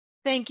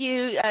Thank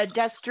you,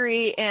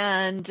 Destry,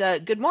 and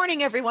good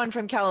morning, everyone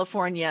from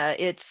California.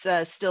 It's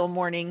still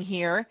morning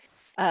here.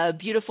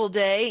 Beautiful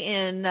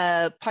day in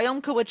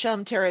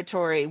Payom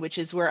territory, which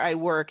is where I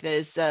work. That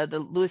is the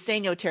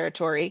Luiseno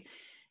territory.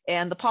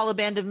 And the Pala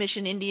Band of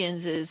Mission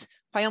Indians is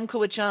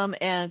Payom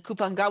and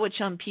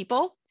Kupangawacham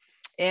people.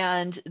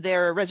 And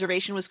their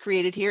reservation was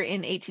created here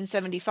in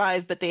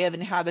 1875, but they have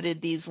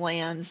inhabited these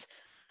lands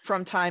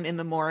from time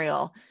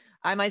immemorial.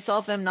 I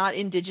myself am not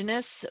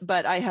Indigenous,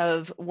 but I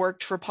have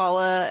worked for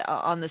Pala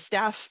on the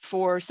staff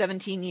for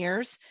 17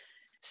 years,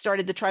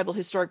 started the Tribal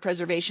Historic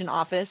Preservation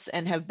Office,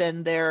 and have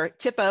been their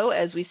THPO,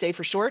 as we say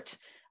for short,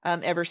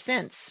 ever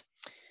since.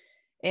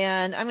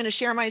 And I'm going to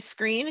share my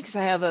screen because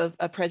I have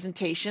a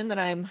presentation that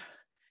I'm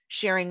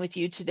sharing with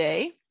you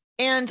today.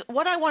 And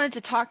what I wanted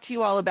to talk to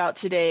you all about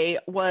today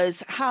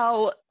was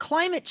how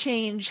climate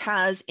change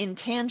has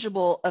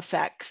intangible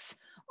effects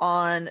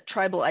on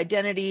tribal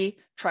identity,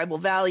 tribal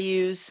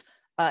values,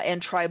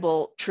 and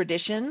tribal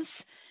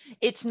traditions.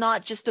 It's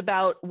not just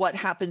about what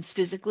happens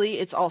physically,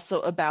 it's also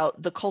about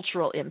the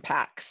cultural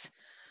impacts.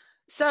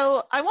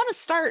 So I want to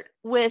start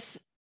with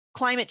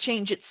climate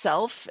change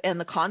itself and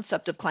the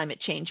concept of climate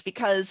change,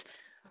 because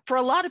for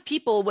a lot of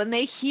people, when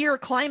they hear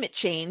climate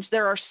change,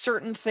 there are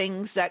certain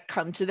things that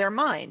come to their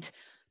mind.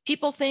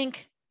 People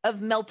think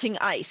of melting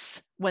ice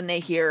when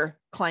they hear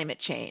climate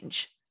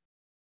change.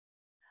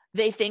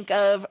 They think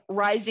of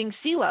rising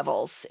sea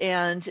levels,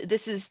 and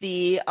this is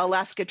the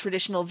Alaska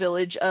traditional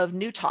village of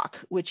Newtok,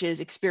 which is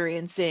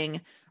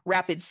experiencing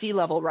rapid sea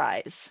level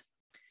rise.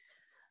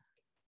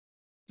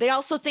 They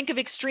also think of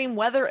extreme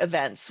weather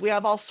events. We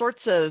have all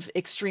sorts of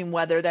extreme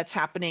weather that's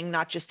happening,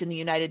 not just in the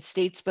United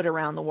States, but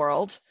around the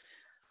world.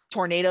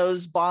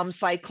 Tornadoes, bomb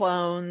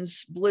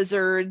cyclones,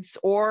 blizzards,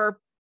 or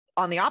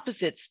on the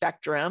opposite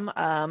spectrum,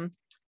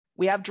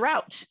 we have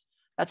drought.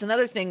 That's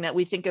another thing that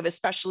we think of,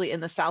 especially in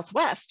the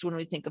Southwest, when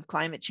we think of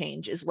climate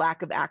change, is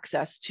lack of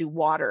access to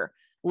water,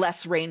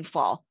 less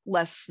rainfall,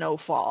 less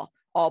snowfall,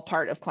 all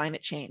part of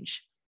climate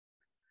change.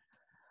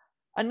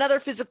 Another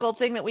physical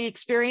thing that we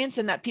experience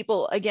and that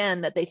people,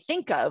 again, that they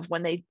think of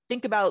when they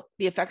think about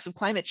the effects of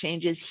climate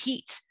change is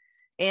heat.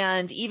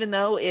 And even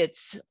though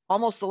it's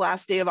almost the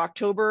last day of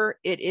October,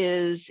 it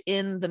is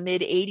in the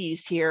mid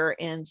 80s here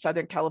in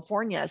Southern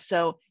California.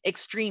 So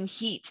extreme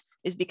heat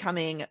is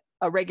becoming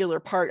a regular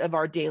part of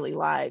our daily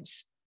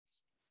lives.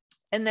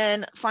 And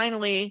then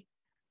finally,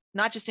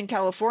 not just in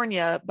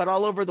California, but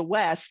all over the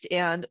West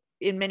and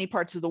in many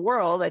parts of the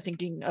world, I'm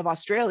thinking of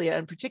Australia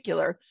in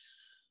particular,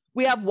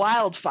 we have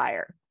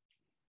wildfire.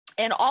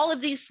 And all of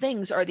these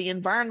things are the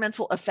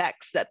environmental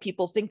effects that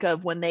people think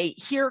of when they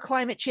hear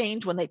climate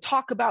change, when they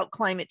talk about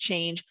climate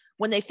change,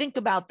 when they think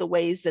about the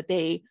ways that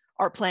they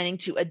are planning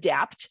to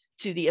adapt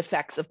to the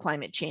effects of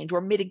climate change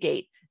or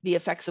mitigate the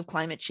effects of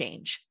climate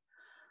change.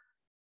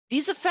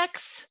 These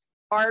effects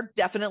are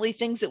definitely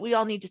things that we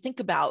all need to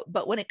think about.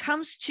 But when it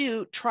comes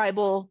to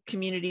tribal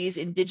communities,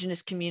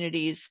 indigenous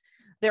communities,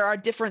 there are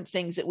different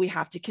things that we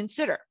have to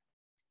consider.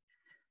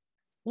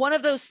 One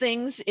of those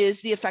things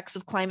is the effects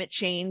of climate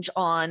change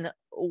on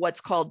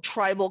what's called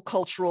tribal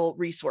cultural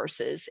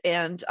resources.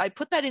 And I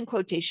put that in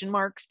quotation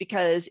marks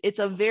because it's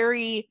a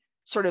very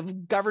sort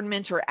of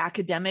government or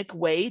academic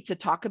way to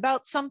talk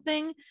about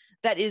something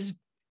that is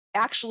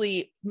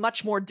actually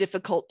much more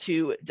difficult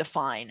to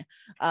define.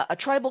 A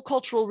tribal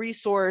cultural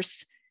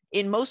resource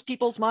in most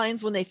people's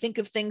minds when they think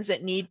of things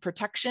that need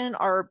protection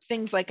are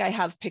things like I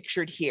have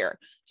pictured here.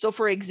 So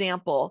for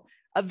example,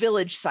 a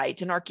village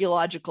site, an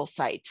archaeological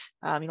site,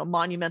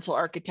 monumental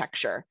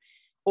architecture,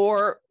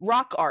 or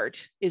rock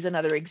art is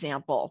another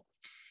example.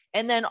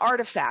 And then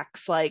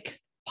artifacts like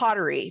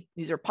pottery,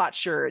 these are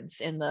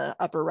potsherds in the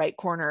upper right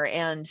corner,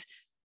 and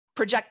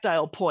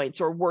projectile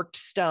points or worked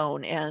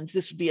stone, and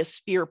this would be a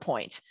spear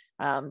point.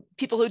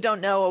 People who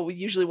don't know, we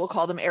usually will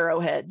call them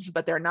arrowheads,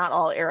 but they're not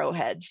all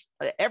arrowheads.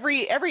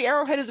 Every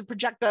arrowhead is a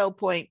projectile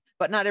point,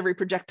 but not every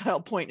projectile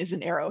point is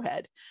an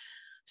arrowhead.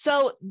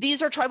 So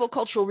these are tribal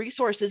cultural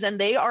resources, and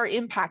they are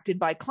impacted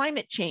by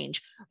climate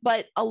change.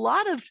 But a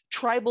lot of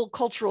tribal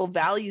cultural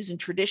values and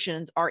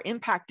traditions are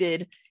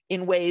impacted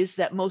in ways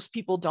that most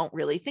people don't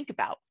really think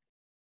about.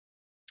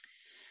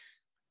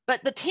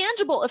 But the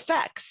tangible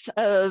effects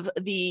of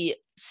the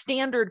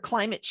standard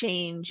climate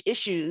change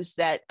issues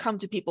that come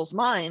to people's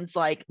minds,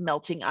 like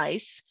melting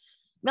ice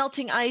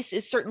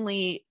is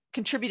certainly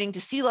contributing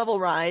to sea level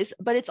rise,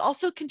 but it's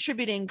also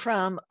contributing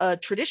from a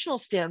traditional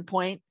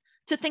standpoint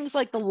to things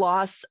like the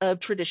loss of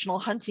traditional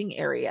hunting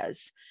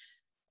areas.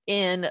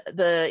 In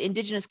the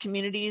indigenous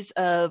communities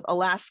of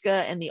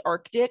Alaska and the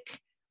Arctic,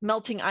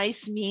 melting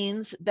ice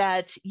means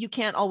that you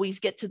can't always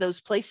get to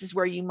those places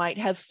where you might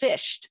have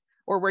fished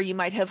or where you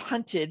might have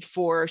hunted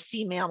for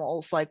sea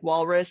mammals like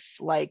walrus,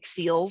 like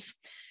seals.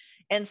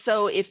 And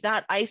so if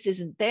that ice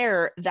isn't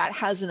there, that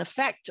has an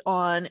effect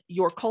on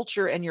your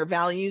culture and your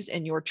values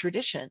and your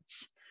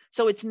traditions.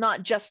 So it's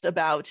not just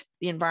about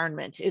the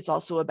environment, it's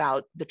also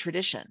about the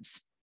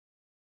traditions.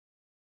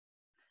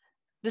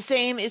 The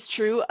same is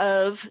true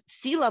of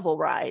sea level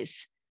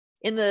rise.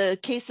 In the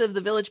case of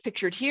the village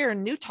pictured here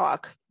in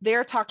Newtalk,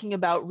 they're talking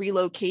about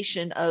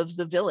relocation of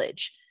the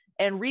village.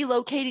 And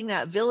relocating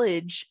that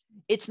village,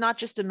 it's not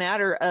just a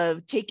matter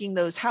of taking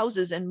those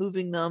houses and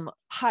moving them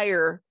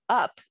higher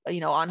up,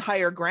 on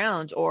higher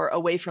ground or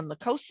away from the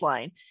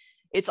coastline.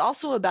 It's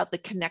also about the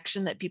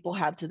connection that people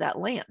have to that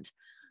land.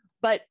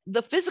 But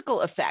the physical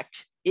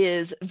effect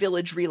is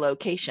village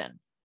relocation.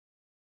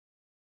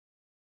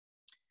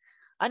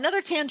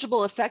 Another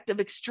tangible effect of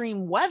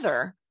extreme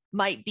weather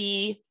might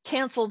be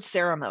canceled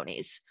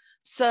ceremonies.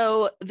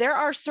 So there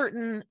are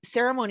certain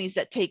ceremonies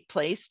that take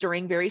place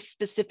during very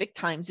specific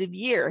times of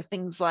year,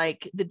 things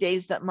like the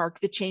days that mark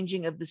the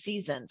changing of the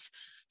seasons.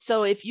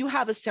 So if you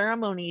have a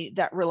ceremony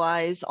that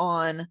relies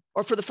on,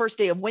 or for the first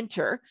day of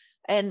winter,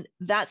 and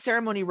that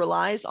ceremony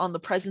relies on the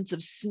presence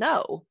of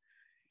snow,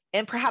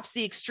 and perhaps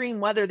the extreme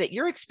weather that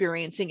you're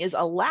experiencing is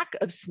a lack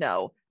of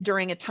snow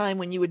during a time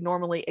when you would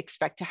normally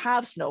expect to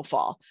have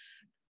snowfall.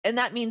 And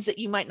that means that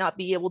you might not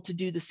be able to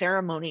do the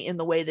ceremony in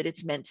the way that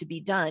it's meant to be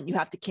done. You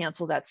have to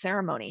cancel that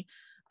ceremony.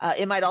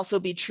 It might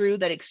also be true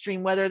that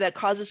extreme weather that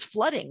causes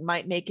flooding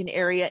might make an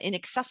area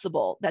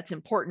inaccessible that's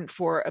important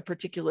for a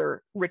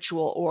particular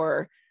ritual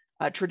or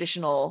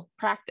traditional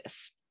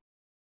practice.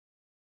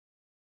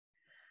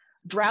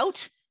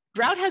 Drought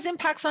has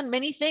impacts on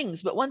many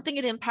things, but one thing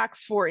it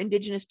impacts for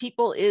Indigenous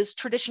people is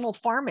traditional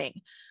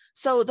farming.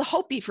 So the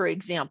Hopi, for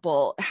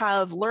example,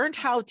 have learned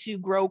how to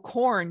grow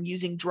corn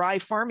using dry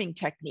farming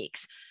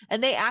techniques,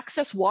 and they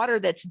access water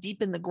that's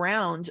deep in the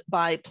ground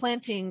by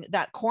planting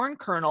that corn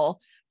kernel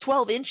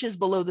 12 inches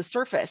below the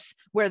surface,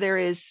 where there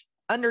is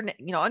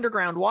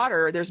underground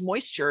water, there's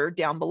moisture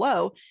down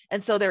below,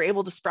 and so they're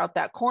able to sprout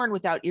that corn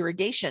without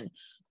irrigation.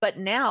 But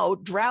now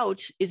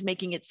drought is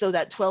making it so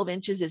that 12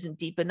 inches isn't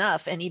deep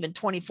enough, and even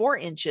 24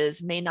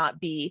 inches may not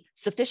be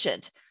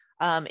sufficient.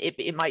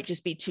 It might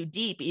just be too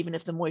deep, even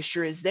if the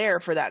moisture is there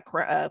for that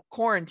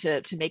corn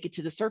to make it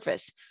to the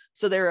surface.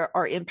 So there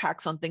are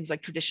impacts on things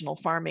like traditional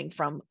farming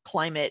from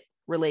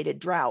climate-related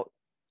drought.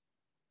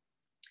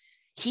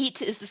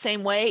 Heat is the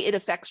same way. It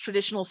affects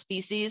traditional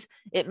species.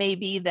 It may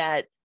be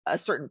that a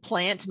certain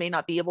plant may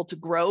not be able to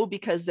grow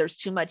because there's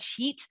too much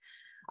heat.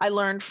 I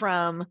learned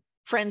from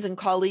friends and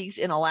colleagues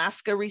in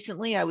Alaska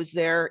recently. I was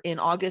there in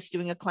August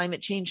doing a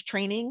climate change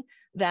training,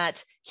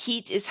 that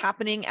heat is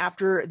happening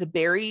after the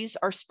berries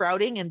are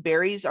sprouting, and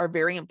berries are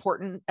very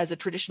important as a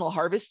traditional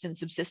harvest and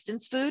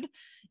subsistence food.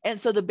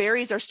 And so the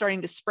berries are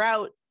starting to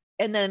sprout,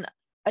 and then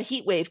a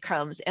heat wave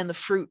comes and the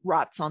fruit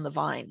rots on the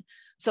vine.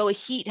 So a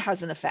heat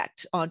has an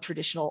effect on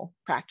traditional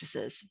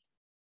practices.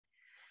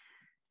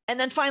 And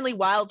then finally,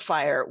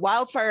 wildfire.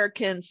 Wildfire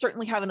can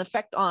certainly have an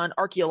effect on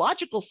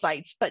archaeological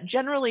sites, but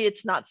generally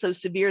it's not so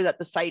severe that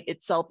the site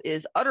itself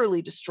is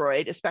utterly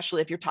destroyed,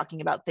 especially if you're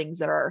talking about things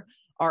that are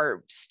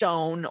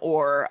stone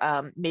or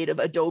made of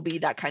adobe,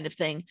 that kind of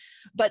thing.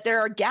 But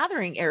there are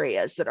gathering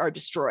areas that are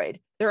destroyed.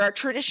 There are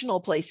traditional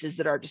places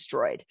that are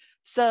destroyed.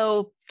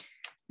 So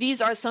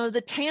these are some of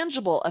the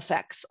tangible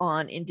effects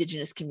on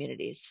Indigenous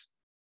communities.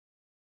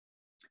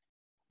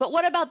 But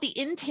what about the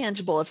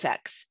intangible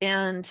effects?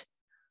 And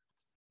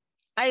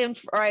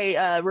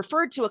I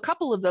referred to a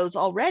couple of those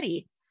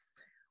already.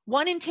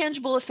 One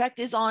intangible effect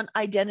is on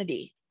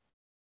identity.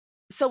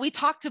 So we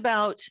talked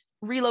about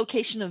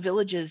relocation of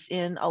villages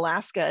in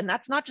Alaska, and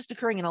that's not just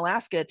occurring in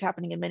Alaska, it's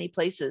happening in many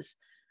places.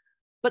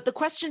 But the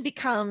question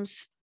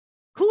becomes,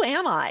 who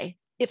am I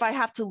if I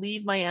have to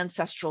leave my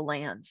ancestral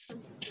lands?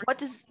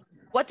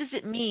 What does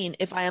it mean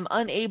if I am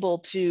unable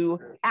to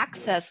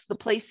access the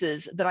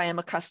places that I am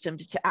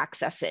accustomed to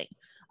accessing?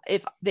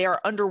 If they are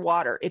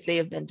underwater, if they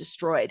have been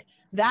destroyed?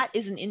 That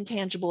is an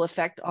intangible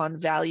effect on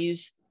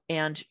values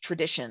and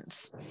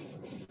traditions.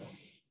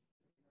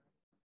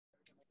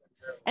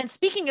 And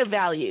speaking of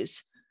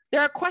values, there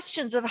are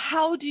questions of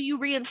how do you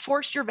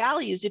reinforce your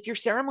values if your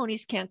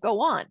ceremonies can't go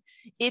on?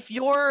 If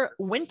your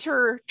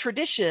winter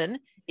tradition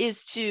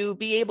is to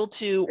be able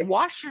to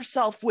wash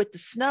yourself with the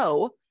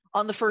snow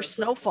on the first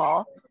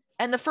snowfall,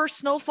 and the first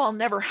snowfall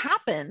never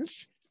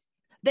happens,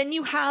 then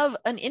you have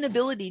an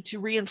inability to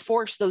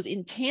reinforce those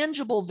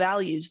intangible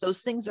values,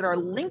 those things that are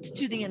linked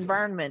to the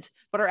environment,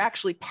 but are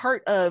actually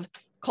part of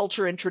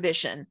culture and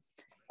tradition.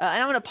 And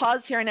I'm going to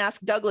pause here and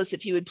ask Douglas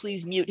if he would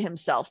please mute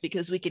himself,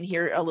 because we can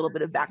hear a little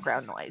bit of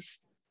background noise.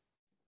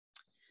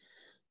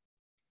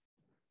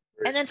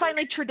 And then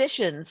finally,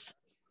 traditions.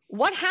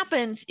 What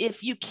happens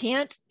if you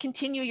can't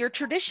continue your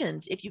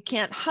traditions? If you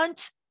can't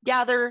hunt,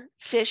 gather,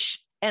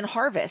 fish, and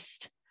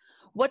harvest?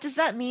 What does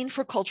that mean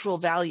for cultural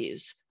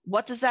values?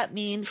 What does that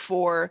mean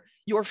for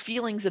your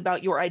feelings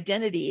about your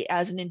identity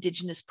as an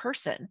Indigenous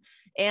person?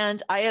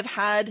 And I have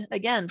had,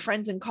 again,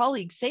 friends and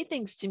colleagues say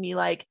things to me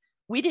like,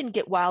 we didn't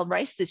get wild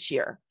rice this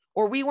year,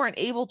 or we weren't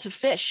able to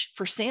fish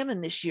for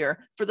salmon this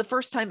year. For the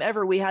first time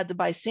ever, we had to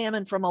buy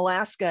salmon from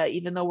Alaska,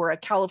 even though we're a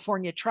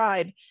California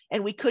tribe,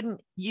 and we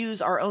couldn't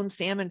use our own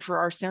salmon for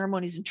our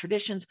ceremonies and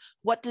traditions.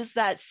 What does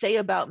that say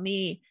about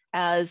me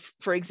as,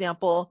 for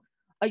example,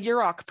 a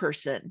Yurok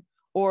person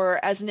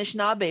or as an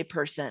Anishinaabe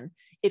person?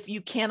 If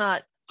you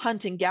cannot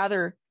hunt and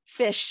gather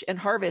fish and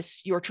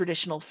harvest your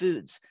traditional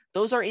foods.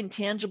 Those are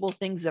intangible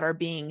things that are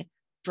being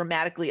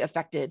dramatically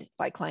affected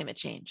by climate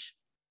change.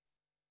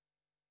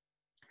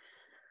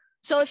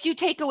 So a few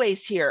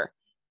takeaways here.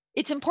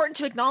 It's important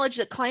to acknowledge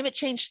that climate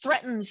change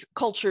threatens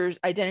cultures,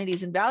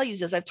 identities, and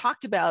values, as I've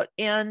talked about,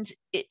 and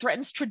it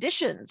threatens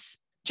traditions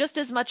just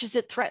as much as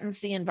it threatens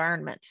the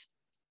environment.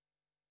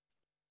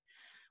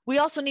 We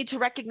also need to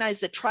recognize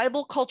that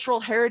tribal cultural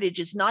heritage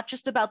is not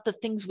just about the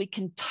things we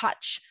can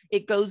touch.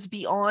 It goes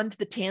beyond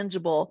the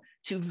tangible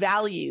to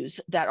values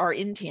that are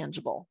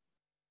intangible.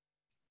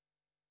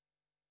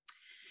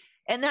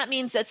 And that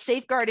means that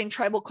safeguarding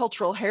tribal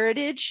cultural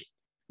heritage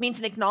means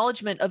an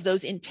acknowledgement of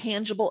those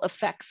intangible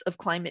effects of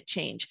climate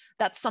change.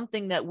 That's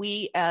something that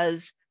we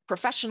as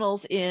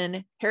professionals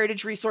in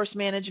heritage resource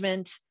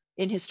management,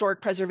 in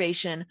historic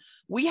preservation,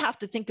 we have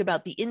to think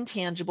about the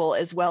intangible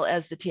as well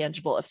as the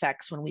tangible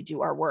effects when we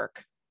do our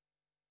work.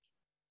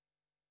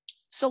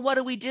 So what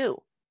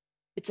do?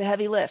 It's a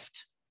heavy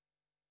lift.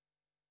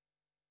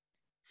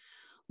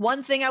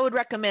 One thing I would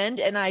recommend,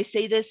 and I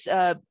say this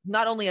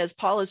not only as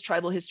Paula's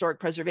Tribal Historic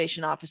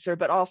Preservation Officer,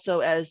 but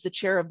also as the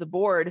chair of the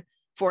board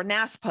for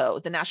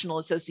NATHPO, the National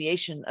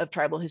Association of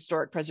Tribal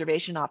Historic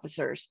Preservation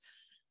Officers,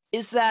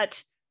 is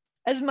that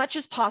as much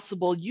as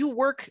possible, you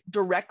work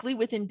directly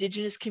with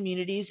Indigenous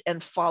communities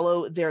and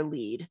follow their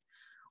lead.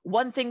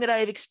 One thing that I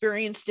have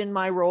experienced in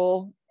my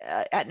role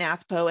at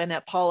NATHPO and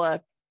at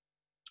Paula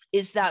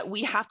is that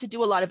we have to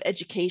do a lot of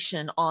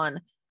education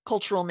on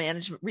cultural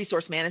management,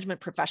 resource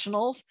management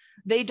professionals.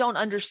 They don't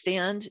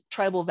understand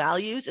tribal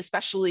values,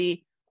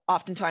 especially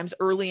oftentimes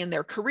early in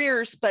their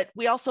careers, but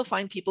we also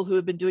find people who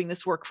have been doing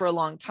this work for a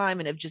long time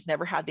and have just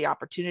never had the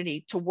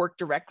opportunity to work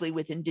directly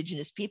with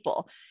Indigenous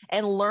people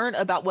and learn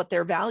about what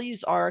their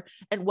values are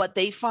and what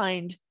they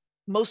find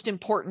most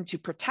important to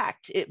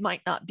protect. It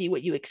might not be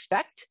what you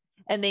expect,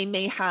 and they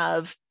may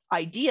have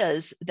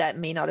ideas that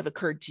may not have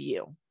occurred to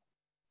you.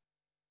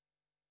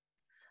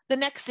 The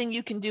next thing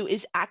you can do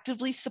is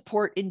actively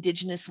support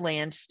Indigenous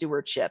land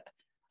stewardship.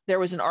 There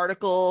was an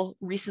article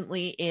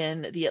recently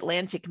in the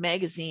Atlantic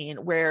magazine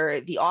where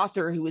the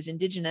author, who was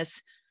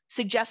Indigenous,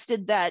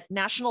 suggested that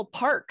national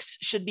parks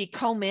should be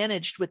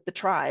co-managed with the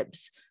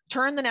tribes.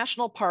 Turn the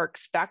national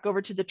parks back over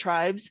to the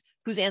tribes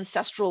whose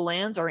ancestral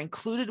lands are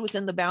included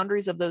within the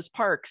boundaries of those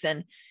parks.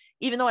 And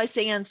even though I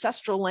say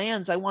ancestral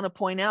lands, I want to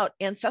point out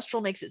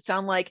ancestral makes it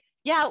sound like,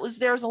 yeah, it was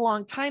theirs a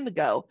long time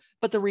ago.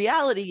 But the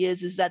reality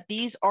is that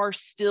these are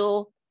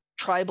still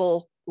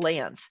tribal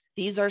lands.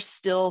 These are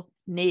still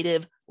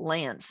native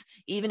lands.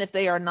 Even if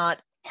they are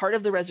not part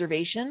of the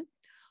reservation,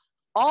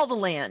 all the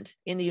land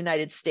in the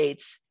United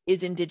States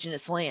is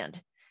Indigenous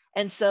land.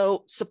 And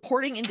so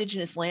supporting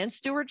Indigenous land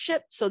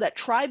stewardship so that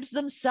tribes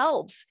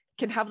themselves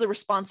can have the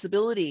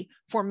responsibility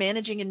for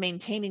managing and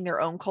maintaining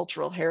their own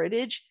cultural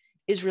heritage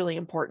is really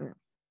important.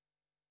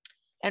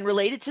 And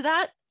related to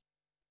that,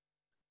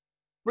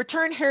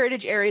 return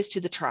heritage areas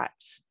to the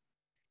tribes.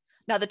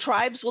 Now, the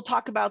tribes will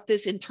talk about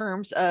this in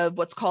terms of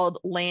what's called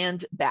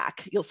land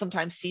back. You'll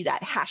sometimes see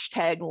that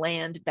hashtag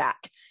land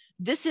back.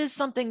 This is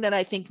something that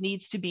I think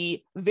needs to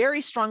be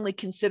very strongly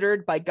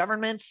considered by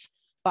governments,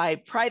 by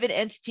private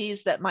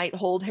entities that might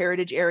hold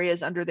heritage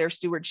areas under their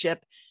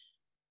stewardship.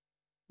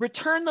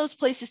 Return those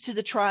places to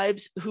the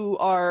tribes who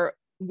are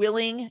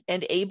willing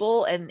and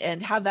able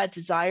and have that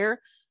desire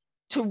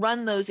to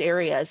run those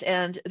areas.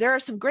 And there are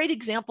some great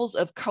examples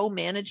of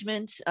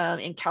co-management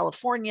in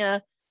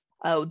California.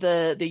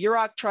 The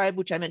Yurok tribe,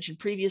 which I mentioned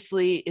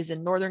previously, is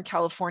in Northern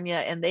California,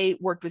 and they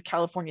worked with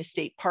California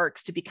State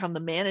Parks to become the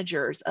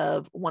managers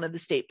of one of the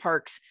state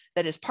parks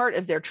that is part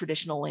of their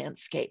traditional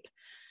landscape.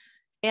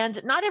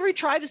 And not every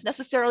tribe is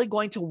necessarily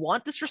going to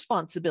want this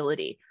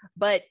responsibility.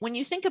 But when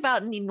you think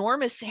about an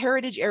enormous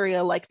heritage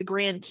area like the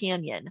Grand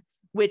Canyon,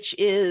 which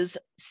is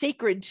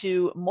sacred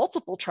to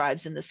multiple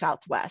tribes in the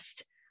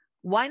Southwest,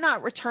 why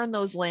not return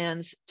those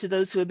lands to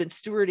those who have been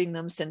stewarding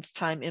them since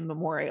time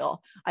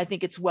immemorial? I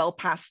think it's well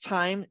past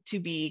time to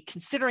be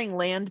considering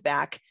land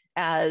back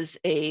as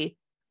an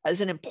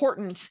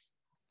important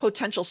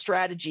potential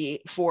strategy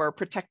for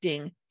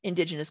protecting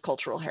Indigenous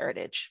cultural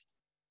heritage.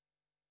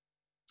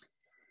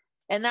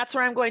 And that's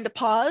where I'm going to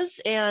pause,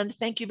 and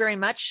thank you very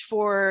much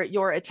for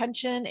your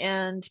attention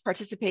and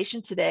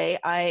participation today.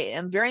 I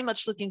am very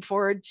much looking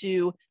forward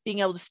to being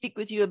able to speak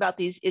with you about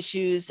these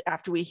issues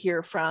after we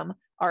hear from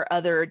our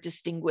other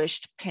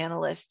distinguished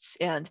panelists.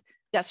 And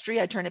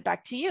Destry, I turn it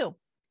back to you.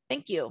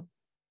 Thank you.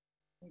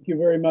 Thank you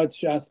very much,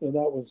 Shasta. That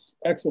was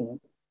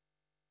excellent.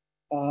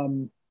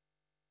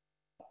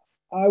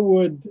 I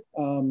would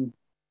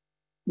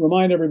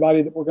remind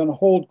everybody that we're going to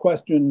hold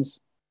questions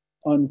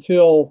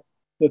until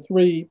the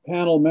three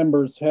panel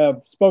members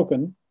have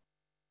spoken,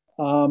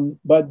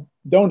 but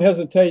don't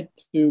hesitate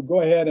to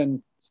go ahead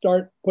and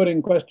start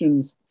putting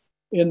questions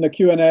in the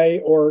Q&A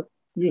or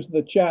use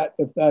the chat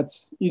if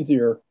that's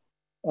easier.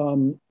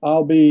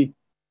 I'll be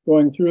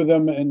going through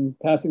them and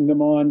passing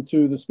them on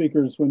to the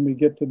speakers when we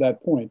get to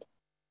that point.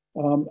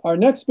 Our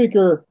next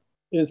speaker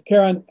is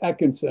Karen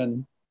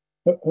Atkinson,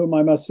 whom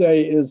I must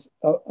say is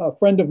a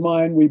friend of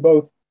mine. We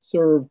both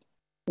served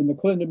in the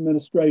Clinton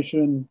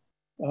administration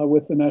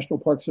with the National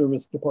Park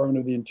Service, Department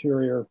of the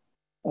Interior.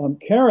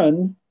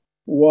 Karen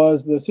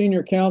was the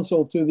senior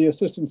counsel to the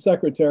Assistant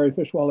Secretary,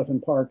 Fish, Wildlife,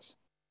 and Parks,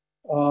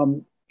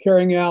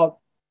 carrying out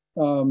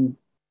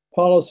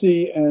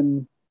policy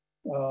and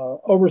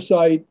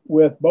oversight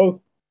with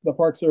both the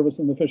Park Service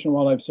and the Fish and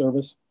Wildlife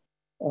Service.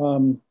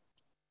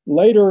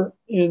 Later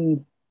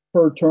in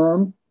her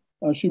term,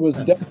 she was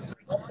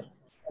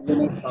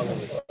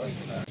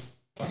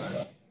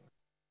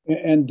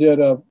and did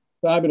a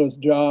fabulous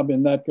job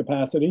in that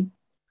capacity.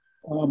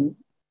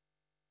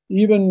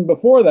 Even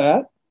before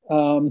that,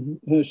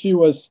 she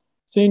was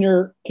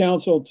senior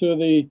counsel to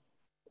the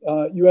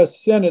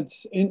U.S.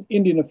 Senate's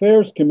Indian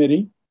Affairs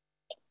Committee.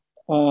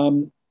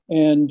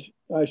 And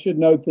I should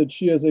note that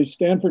she is a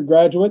Stanford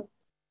graduate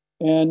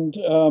and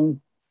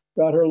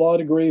got her law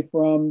degree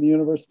from the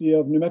University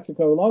of New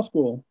Mexico Law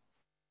School.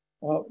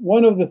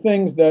 One of the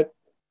things that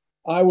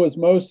I was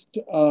most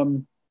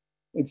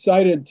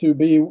excited to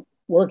be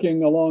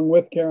working along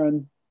with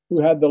Karen,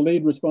 who had the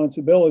lead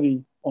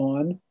responsibility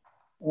on,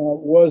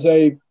 was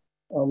a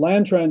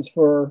land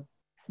transfer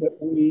that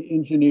we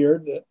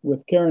engineered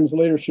with Karen's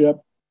leadership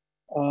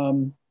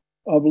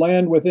of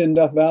land within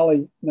Death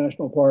Valley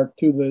National Park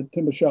to the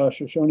Timbisha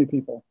Shoshone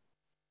people,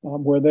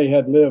 where they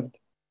had lived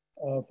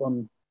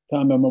from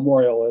time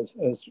immemorial,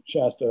 as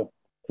Shasta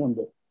termed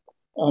it.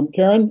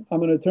 Karen, I'm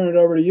going to turn it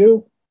over to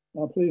you.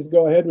 Please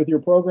go ahead with your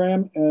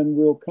program, and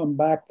we'll come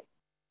back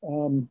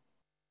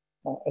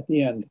at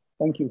the end.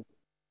 Thank you.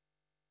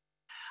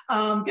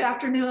 Good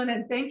afternoon,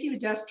 and thank you,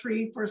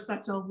 Destry, for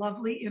such a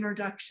lovely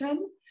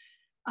introduction.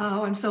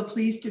 I'm so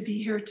pleased to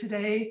be here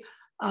today.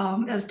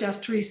 As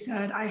Destry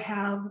said, I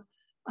have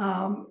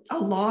a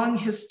long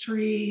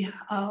history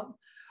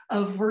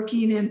of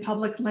working in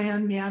public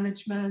land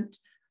management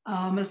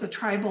as a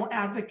tribal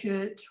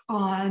advocate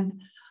on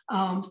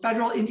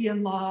federal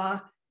Indian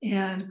law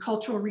and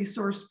cultural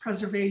resource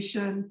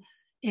preservation,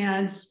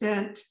 and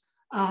spent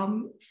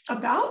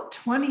about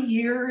 20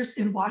 years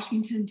in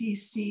Washington,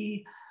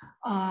 D.C.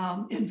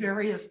 In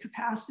various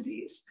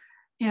capacities.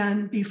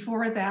 And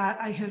before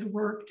that, I had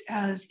worked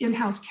as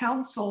in-house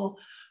counsel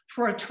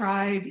for a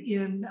tribe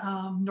in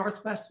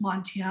Northwest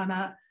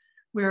Montana,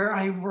 where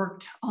I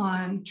worked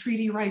on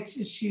treaty rights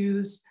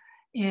issues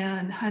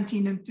and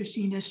hunting and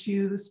fishing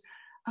issues,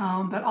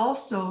 but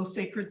also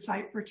sacred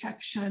site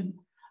protection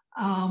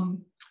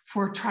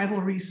for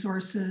tribal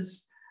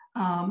resources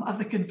of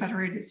the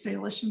Confederated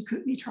Salish and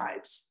Kootenai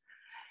tribes.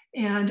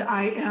 And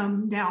I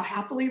am now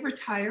happily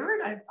retired.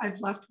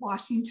 I've left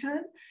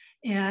Washington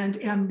and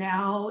am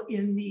now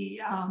in the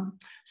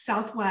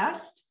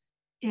Southwest,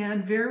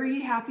 and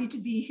very happy to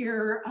be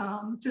here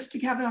just to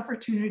have an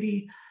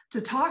opportunity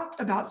to talk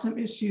about some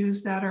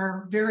issues that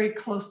are very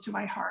close to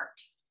my heart.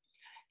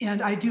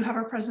 And I do have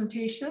a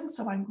presentation,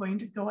 so I'm going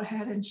to go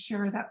ahead and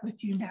share that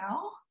with you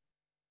now.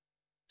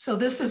 So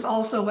this is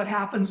also what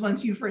happens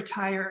once you've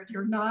retired.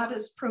 You're not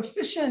as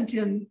proficient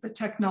in the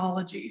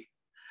technology.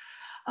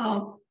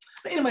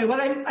 Anyway, what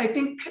I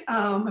think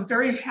I'm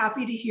very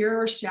happy to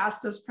hear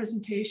Shasta's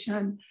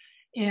presentation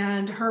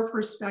and her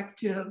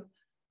perspective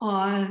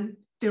on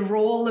the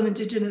role of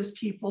Indigenous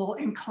people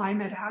in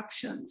climate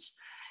actions.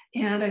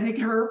 And I think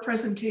her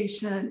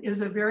presentation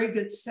is a very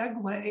good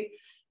segue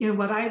in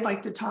what I'd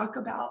like to talk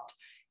about.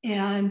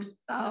 And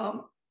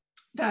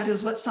that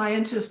is what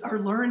scientists are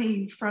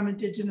learning from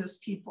Indigenous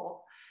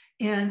people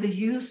and the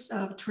use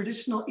of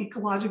traditional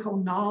ecological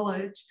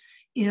knowledge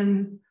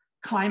in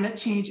climate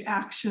change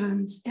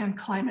actions and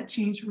climate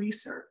change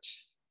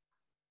research.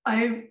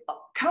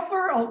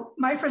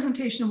 My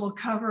presentation will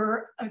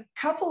cover a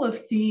couple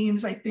of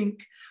themes, I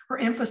think, or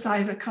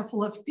emphasize a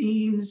couple of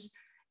themes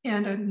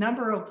and a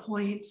number of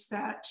points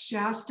that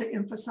Shasta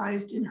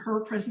emphasized in her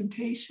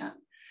presentation.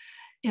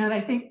 And I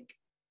think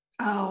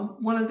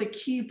one of the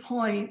key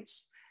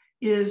points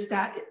is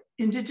that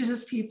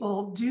Indigenous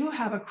people do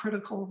have a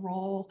critical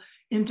role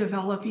in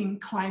developing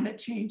climate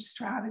change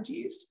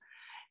strategies.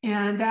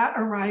 And that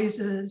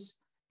arises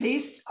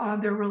based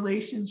on their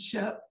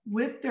relationship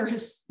with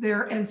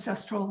their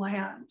ancestral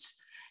lands.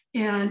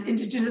 And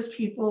Indigenous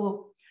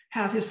people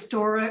have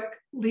historic,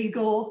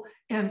 legal,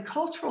 and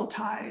cultural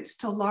ties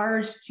to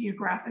large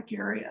geographic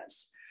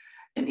areas.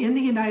 And in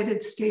the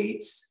United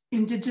States,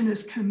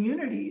 Indigenous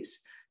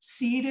communities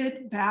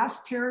ceded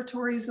vast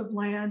territories of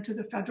land to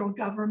the federal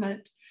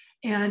government,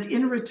 and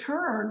in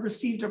return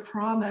received a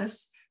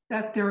promise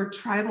that their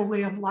tribal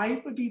way of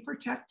life would be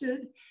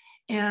protected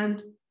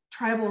and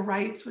tribal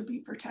rights would be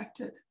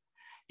protected.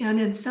 And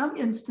in some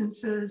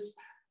instances,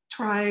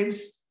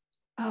 tribes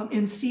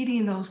in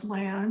ceding those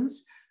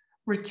lands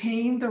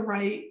retain the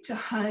right to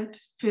hunt,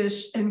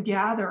 fish, and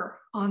gather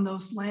on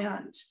those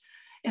lands.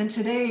 And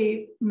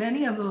today,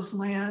 many of those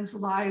lands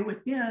lie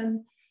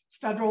within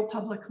federal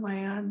public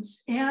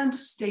lands and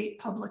state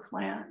public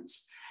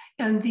lands.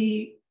 And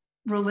the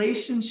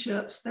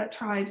relationships that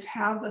tribes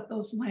have with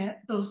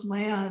those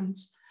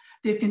lands,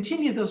 they've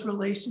continued those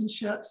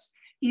relationships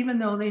even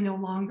though they no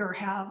longer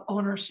have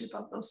ownership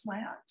of those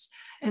lands.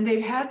 And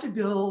they've had to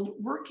build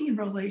working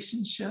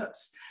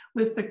relationships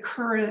with the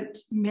current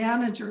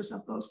managers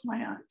of those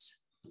lands.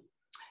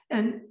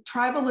 And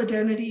tribal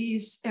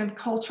identities and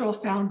cultural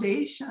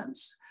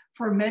foundations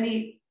for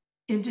many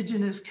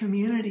Indigenous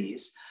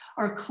communities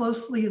are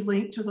closely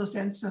linked to those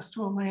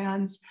ancestral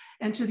lands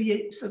and to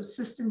the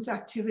subsistence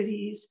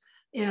activities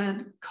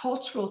and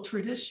cultural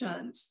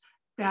traditions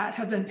that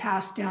have been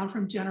passed down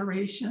from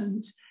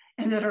generations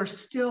and that are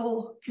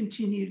still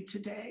continued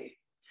today.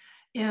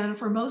 And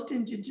for most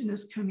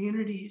Indigenous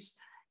communities,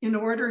 in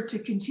order to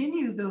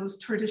continue those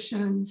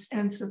traditions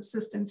and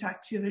subsistence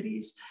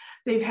activities,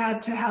 they've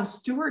had to have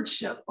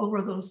stewardship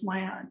over those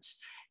lands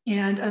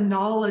and a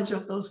knowledge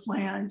of those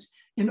lands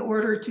in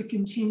order to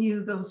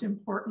continue those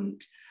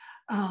important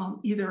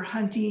either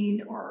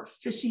hunting or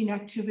fishing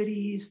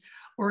activities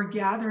or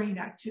gathering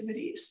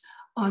activities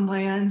on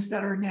lands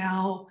that are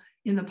now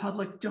in the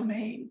public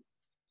domain.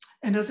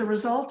 And as a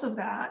result of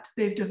that,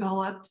 they've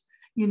developed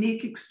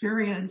unique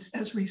experience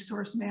as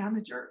resource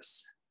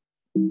managers.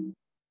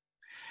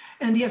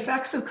 And the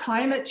effects of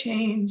climate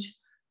change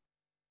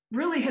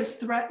really has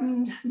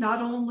threatened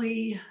not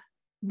only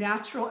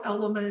natural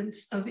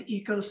elements of the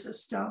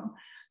ecosystem,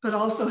 but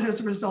also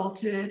has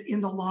resulted in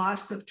the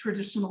loss of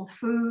traditional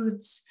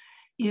foods,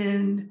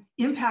 in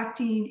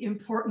impacting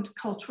important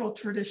cultural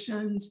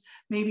traditions,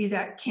 maybe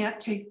that can't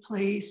take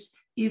place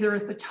either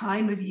at the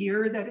time of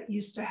year that it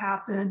used to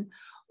happen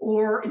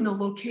or in the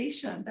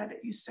location that it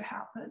used to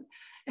happen,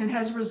 and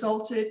has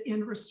resulted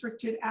in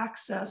restricted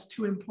access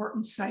to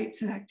important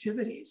sites and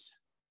activities.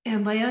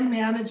 And land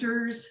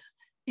managers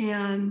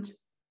and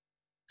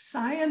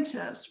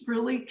scientists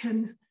really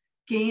can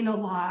gain a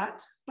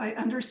lot by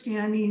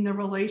understanding the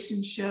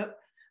relationship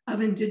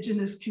of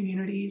Indigenous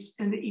communities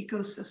and the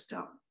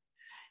ecosystem,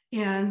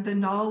 and the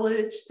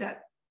knowledge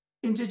that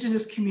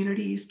Indigenous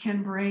communities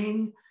can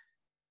bring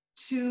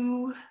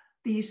to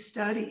these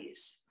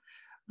studies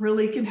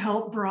really can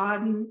help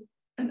broaden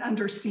an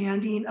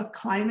understanding of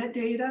climate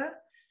data.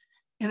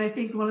 And I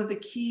think one of the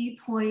key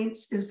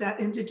points is that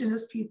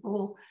Indigenous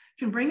people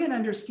can bring an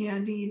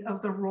understanding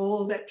of the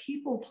role that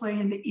people play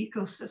in the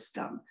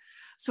ecosystem.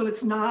 So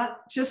it's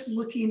not just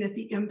looking at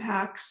the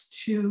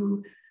impacts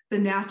to the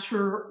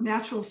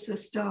natural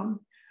system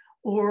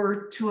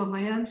or to a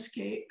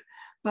landscape,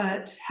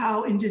 but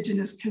how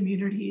Indigenous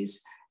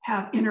communities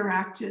have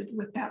interacted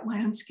with that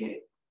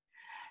landscape.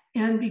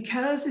 And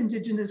because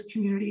Indigenous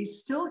communities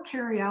still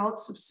carry out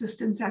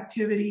subsistence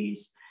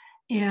activities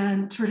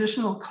and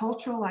traditional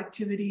cultural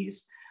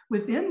activities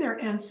within their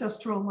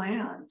ancestral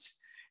lands,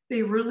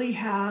 they really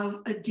have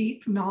a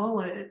deep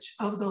knowledge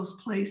of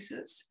those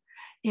places.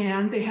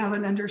 And they have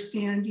an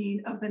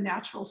understanding of the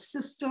natural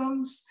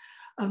systems,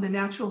 of the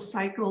natural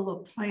cycle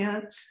of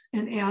plants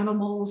and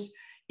animals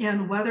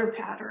and weather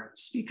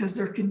patterns, because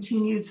their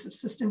continued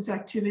subsistence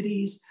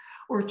activities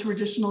or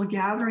traditional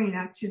gathering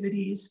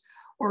activities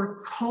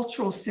or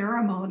cultural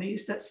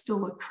ceremonies that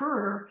still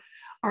occur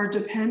are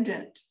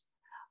dependent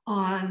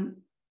on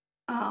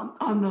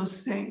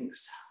those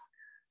things.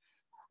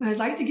 And I'd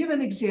like to give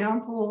an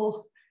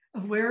example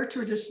of where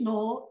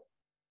traditional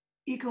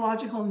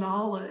ecological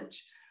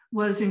knowledge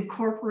was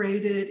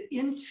incorporated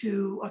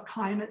into a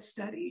climate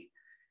study.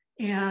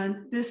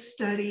 And this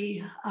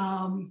study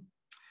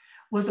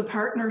was a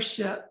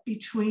partnership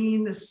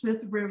between the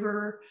Smith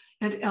River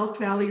and Elk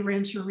Valley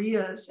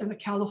Rancherias and the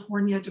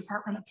California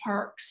Department of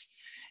Parks.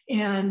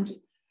 And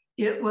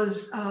it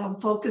was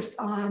focused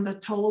on the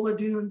Tolowa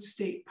Dunes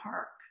State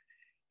Park.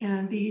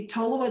 And the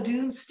Tolowa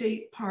Dunes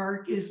State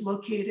Park is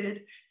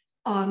located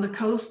on the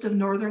coast of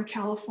Northern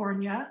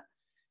California.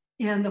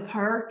 And the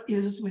park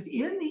is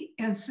within the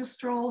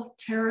ancestral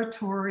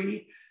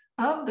territory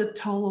of the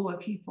Tolowa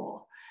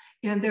people.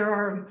 And there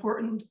are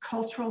important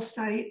cultural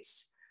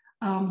sites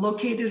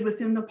located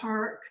within the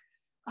park.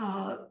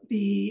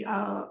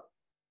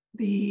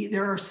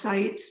 There are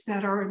sites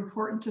that are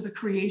important to the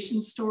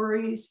creation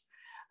stories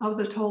of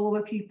the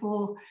Tolowa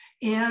people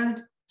and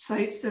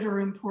sites that are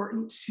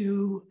important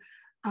to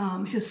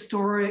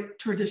historic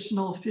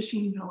traditional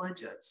fishing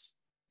villages.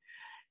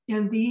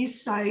 And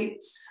these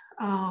sites,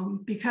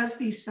 because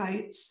these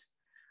sites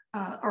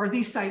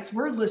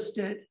were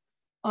listed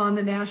on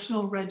the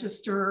National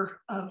Register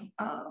of,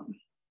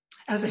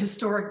 as a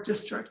historic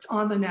district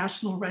on the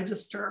National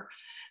Register,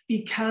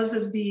 because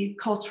of the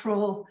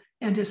cultural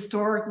and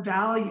historic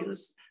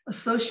values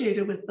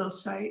associated with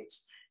those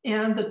sites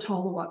and the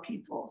Tolowa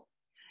people.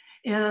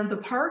 And the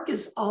park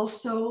is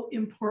also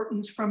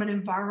important from an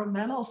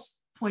environmental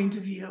point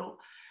of view,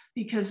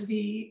 because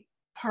the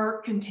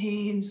park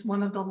contains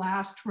one of the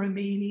last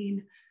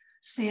remaining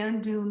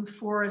sand dune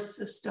forest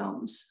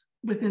systems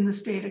within the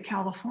state of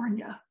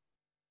California.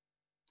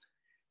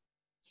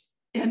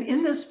 And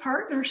in this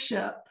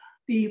partnership,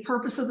 the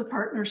purpose of the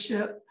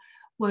partnership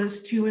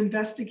was to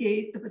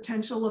investigate the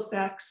potential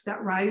effects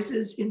that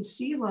rises in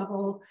sea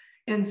level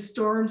and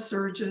storm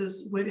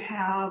surges would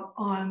have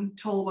on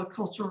Tolowa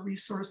cultural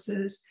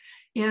resources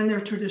and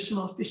their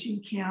traditional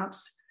fishing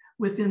camps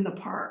within the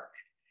park.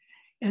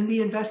 And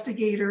the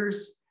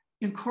investigators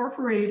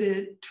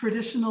incorporated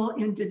traditional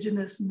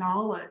indigenous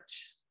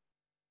knowledge.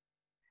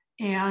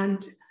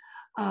 And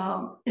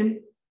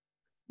the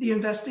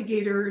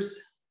investigators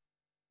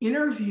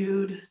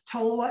interviewed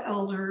Tolowa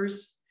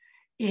elders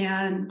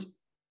and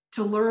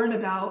to learn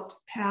about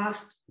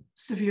past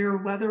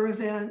severe weather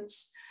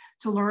events,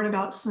 to learn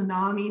about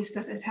tsunamis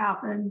that had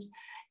happened.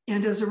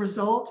 And as a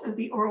result of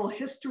the oral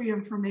history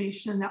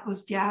information that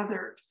was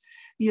gathered,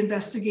 the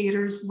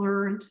investigators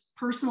learned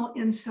personal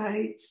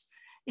insights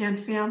and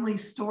family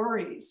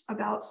stories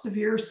about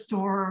severe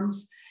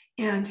storms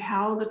and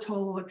how the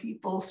Tolowa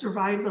people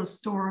survived those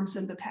storms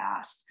in the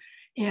past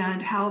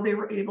and how they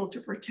were able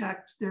to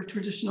protect their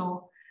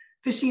traditional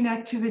fishing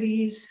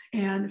activities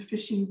and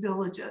fishing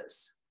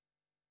villages.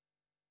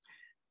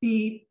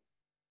 The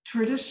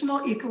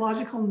traditional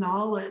ecological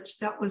knowledge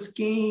that was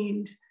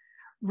gained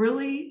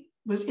really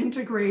was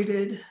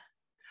integrated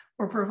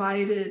or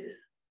provided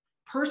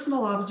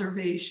personal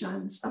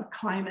observations of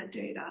climate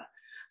data.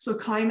 So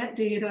climate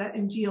data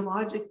and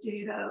geologic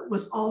data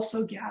was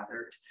also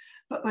gathered,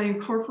 but by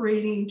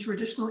incorporating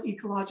traditional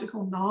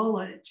ecological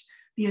knowledge,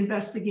 the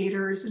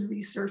investigators and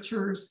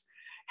researchers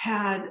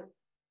had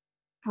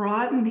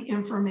broadened the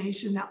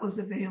information that was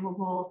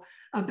available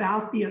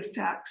about the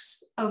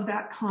effects of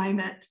that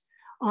climate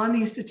on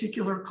these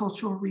particular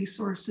cultural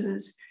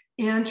resources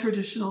and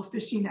traditional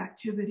fishing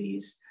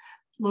activities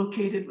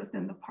located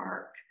within the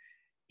park.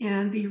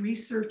 And the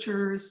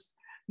researchers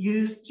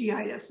used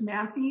GIS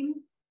mapping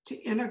to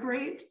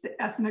integrate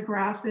the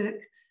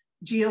ethnographic,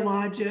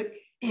 geologic,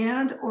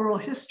 and oral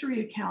history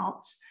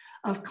accounts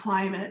of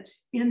climate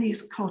in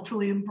these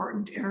culturally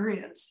important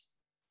areas.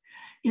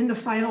 In the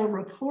final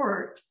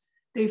report,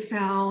 they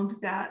found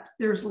that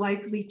there's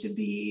likely to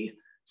be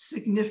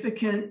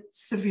significant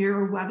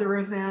severe weather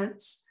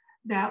events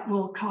that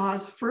will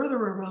cause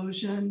further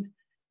erosion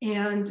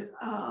and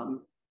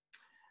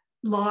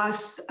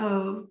loss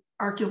of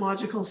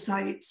archaeological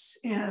sites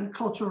and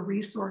cultural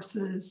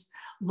resources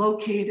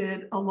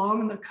located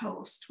along the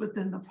coast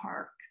within the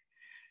park.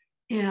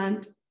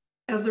 And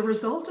as a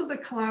result of the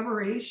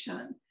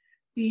collaboration,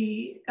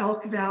 the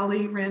Elk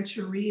Valley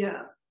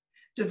Rancheria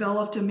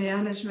developed a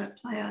management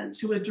plan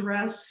to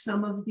address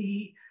some of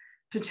the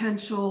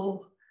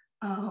potential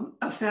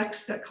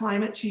effects that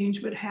climate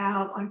change would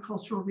have on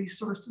cultural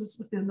resources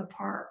within the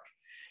park.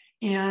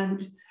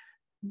 And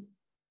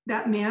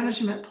that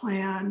management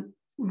plan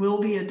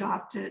will be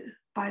adopted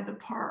by the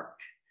park.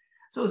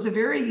 So it was a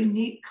very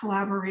unique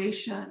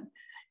collaboration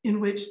in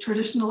which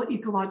traditional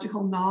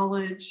ecological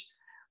knowledge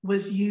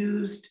was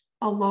used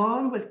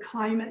along with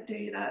climate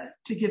data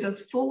to get a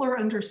fuller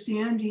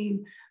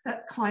understanding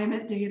that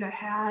climate data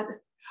had,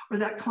 or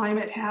that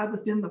climate had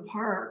within the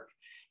park,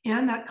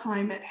 and that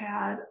climate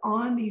had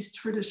on these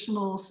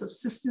traditional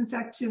subsistence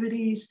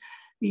activities,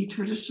 the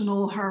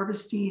traditional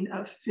harvesting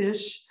of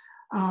fish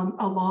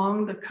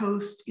along the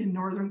coast in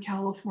Northern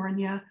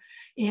California,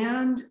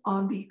 and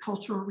on the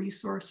cultural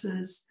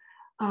resources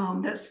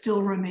that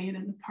still remain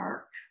in the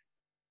park.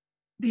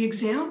 The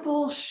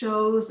example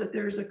shows that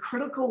there's a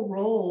critical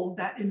role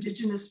that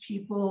Indigenous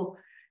people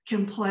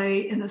can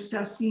play in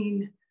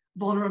assessing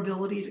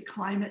vulnerability to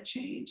climate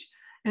change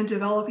and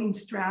developing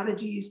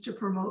strategies to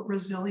promote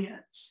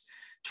resilience.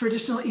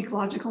 Traditional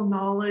ecological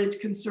knowledge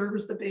can serve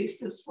as the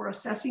basis for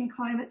assessing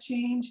climate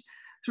change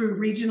through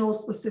regional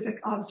specific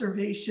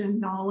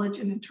observation, knowledge,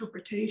 and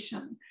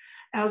interpretation,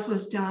 as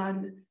was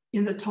done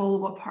in the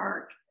Tolowa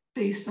Park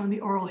based on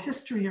the oral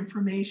history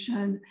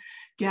information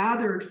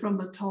gathered from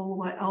the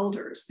Tolowa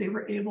elders. They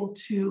were able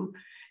to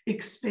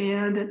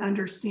expand an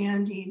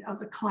understanding of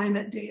the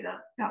climate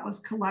data that was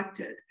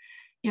collected.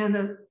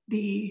 And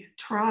the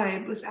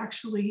tribe was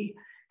actually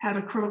had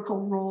a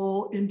critical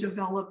role in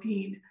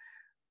developing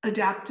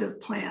adaptive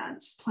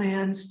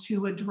plans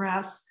to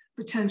address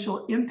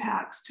potential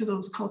impacts to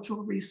those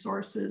cultural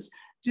resources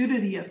due to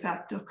the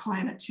effect of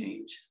climate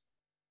change.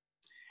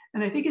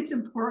 And I think it's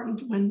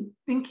important when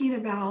thinking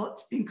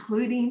about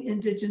including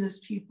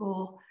Indigenous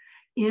people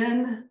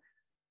in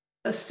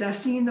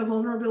assessing the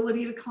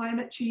vulnerability to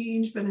climate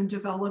change, but in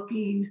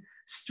developing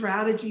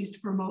strategies to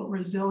promote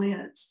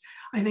resilience.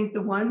 I think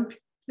the one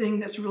thing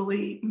that's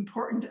really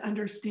important to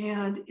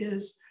understand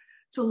is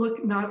to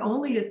look not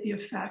only at the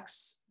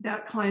effects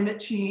that climate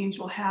change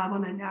will have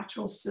on a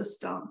natural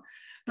system,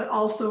 but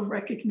also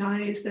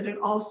recognize that it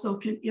also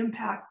can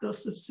impact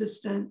those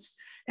subsistence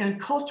and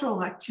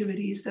cultural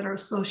activities that are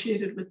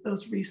associated with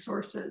those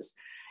resources,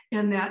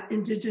 and that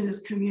Indigenous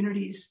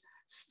communities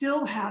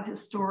still have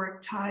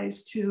historic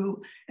ties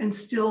to and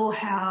still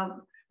have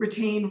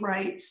retained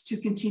rights to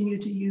continue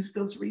to use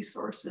those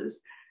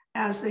resources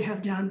as they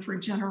have done for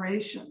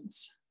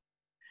generations.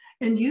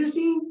 And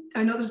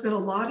I know there's been a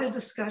lot of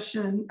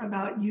discussion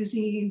about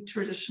using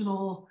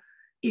traditional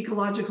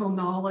ecological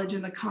knowledge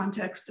in the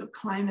context of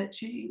climate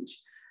change.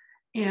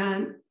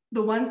 And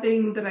the one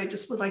thing that I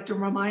just would like to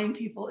remind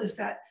people is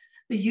that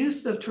the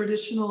use of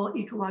traditional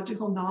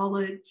ecological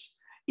knowledge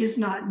is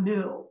not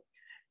new,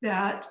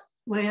 that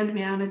land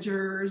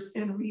managers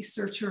and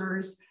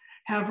researchers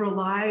have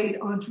relied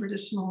on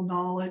traditional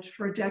knowledge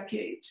for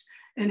decades,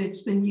 and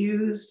it's been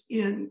used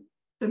in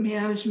the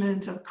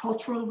management of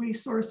cultural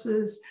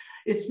resources.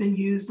 It's been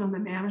used on the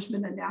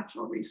management of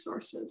natural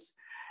resources.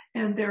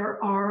 And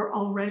there are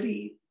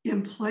already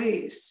in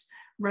place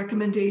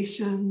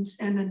recommendations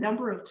and a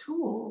number of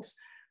tools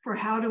for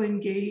how to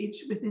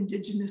engage with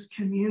Indigenous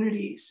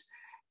communities.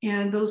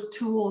 And those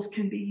tools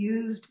can be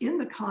used in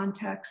the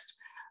context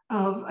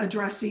of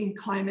addressing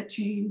climate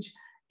change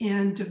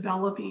and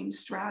developing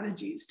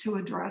strategies to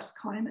address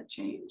climate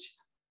change.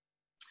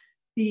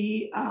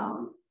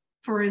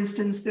 For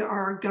instance, there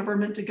are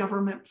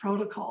government-to-government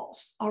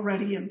protocols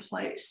already in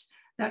place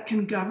that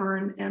can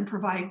govern and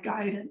provide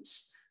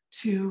guidance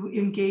to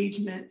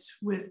engagement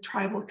with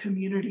tribal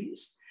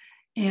communities.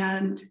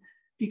 And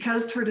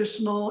because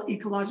traditional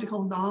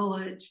ecological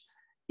knowledge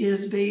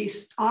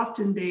is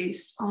often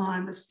based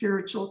on the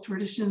spiritual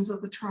traditions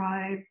of the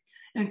tribe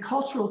and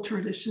cultural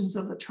traditions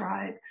of the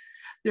tribe,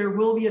 there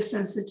will be a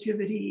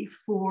sensitivity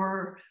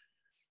for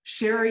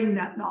sharing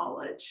that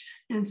knowledge.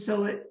 And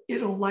so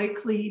it'll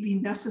likely be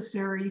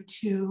necessary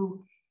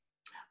to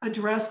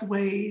address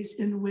ways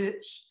in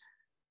which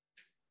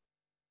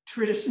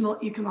traditional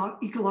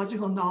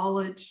ecological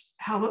knowledge,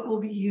 how it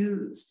will be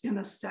used in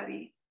a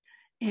study,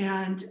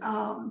 and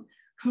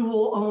who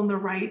will own the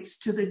rights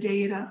to the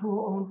data, who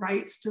will own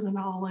rights to the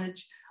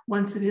knowledge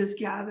once it is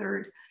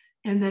gathered,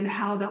 and then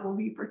how that will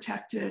be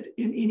protected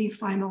in any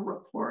final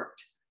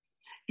report.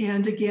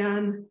 And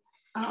again,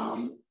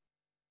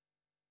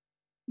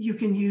 you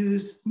can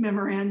use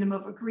memorandum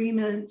of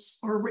agreements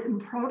or written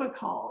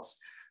protocols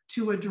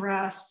to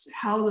address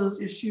how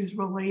those issues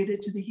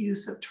related to the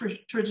use of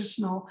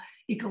traditional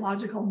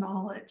ecological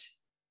knowledge.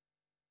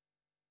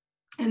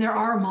 And there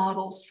are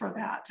models for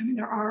that. I mean,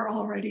 there are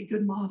already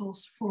good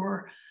models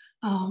for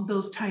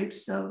those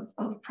types of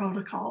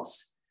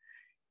protocols.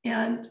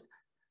 And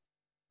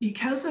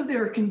because of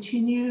their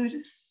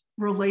continued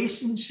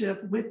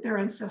relationship with their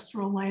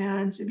ancestral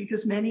lands, and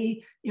because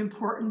many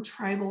important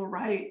tribal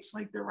rights,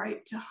 like the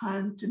right to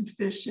hunt and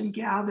fish and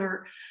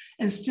gather,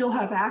 and still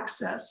have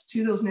access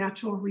to those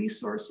natural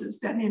resources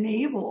that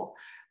enable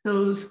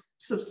those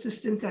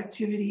subsistence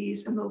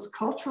activities and those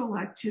cultural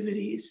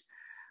activities,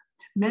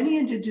 many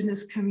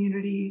Indigenous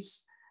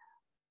communities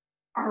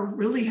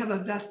really have a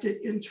vested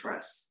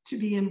interest to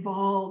be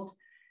involved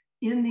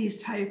in these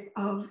type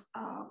of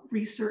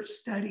research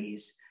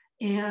studies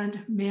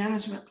and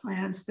management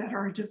plans that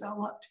are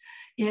developed.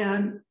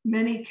 And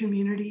many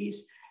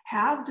communities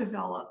have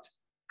developed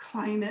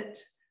climate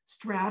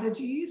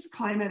strategies,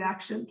 climate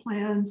action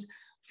plans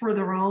for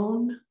their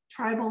own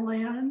tribal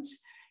lands.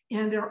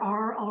 And there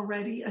are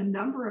already a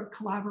number of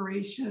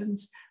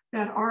collaborations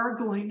that are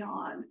going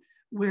on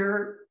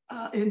where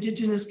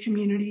Indigenous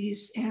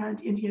communities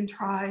and Indian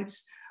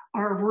tribes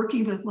are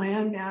working with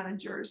land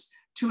managers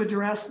to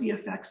address the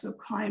effects of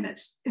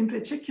climate, in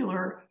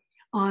particular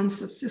on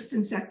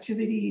subsistence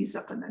activities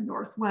up in the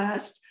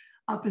Northwest,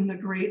 up in the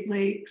Great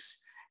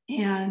Lakes.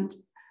 And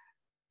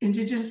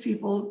Indigenous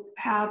people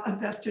have a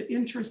vested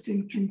interest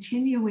in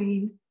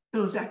continuing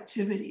those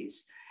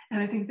activities.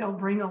 And I think they'll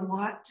bring a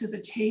lot to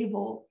the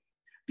table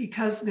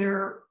because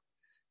their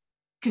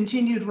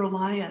continued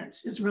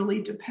reliance is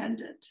really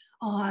dependent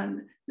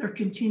on their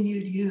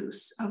continued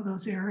use of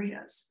those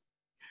areas.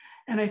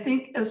 And I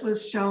think, as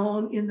was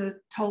shown in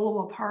the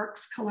Tolowa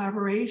Parks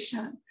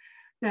collaboration,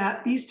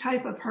 that these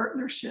type of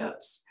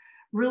partnerships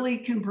really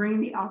can bring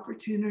the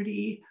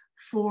opportunity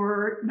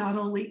for not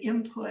only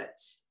input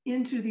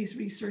into these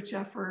research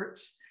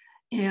efforts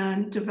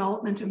and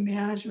development of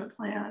management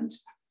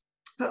plans,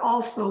 but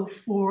also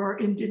for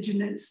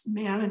Indigenous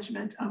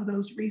management of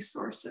those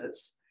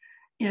resources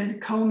and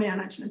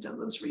co-management of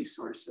those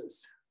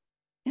resources.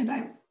 And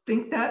I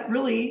think that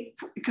really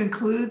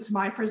concludes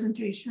my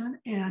presentation,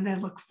 and I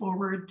look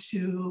forward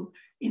to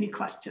any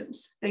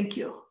questions. Thank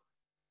you.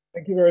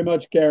 Thank you very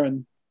much,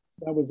 Karen.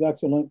 That was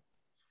excellent.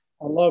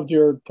 I loved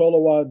your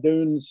Tolowa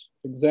Dunes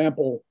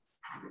example.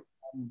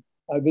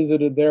 I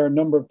visited there a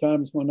number of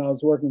times when I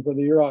was working for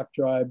the Yurok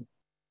tribe.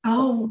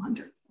 Oh,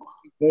 wonderful.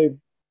 They've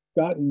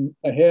gotten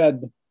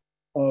ahead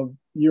of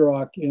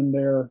Yurok in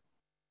their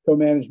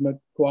co-management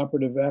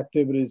cooperative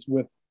activities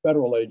with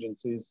federal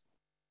agencies.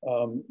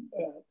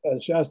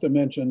 As Shasta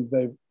mentioned,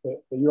 the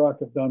Yurok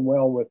have done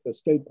well with the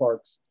state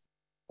parks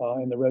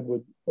in the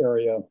Redwood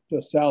area,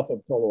 just south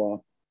of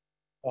Tolowa.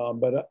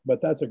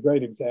 But that's a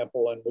great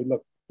example, and we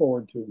look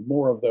forward to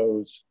more of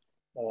those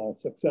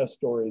success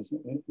stories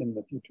in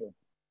the future.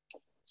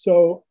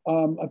 So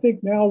I think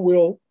now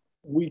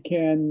we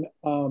can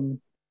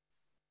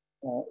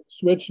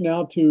switch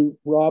now to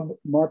Rob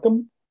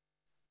Markham,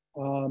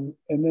 and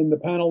then the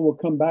panel will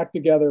come back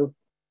together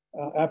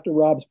after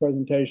Rob's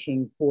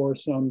presentation for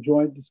some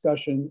joint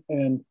discussion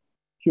and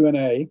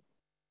Q&A.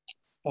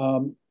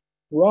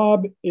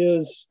 Rob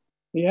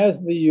he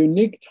has the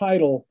unique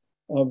title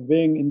of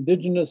being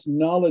Indigenous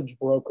Knowledge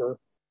Broker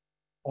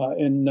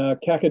in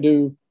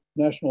Kakadu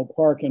National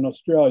Park in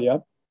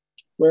Australia,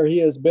 where he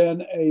has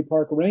been a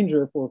park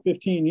ranger for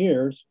 15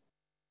 years,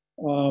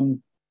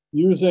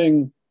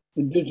 using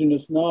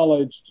Indigenous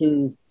knowledge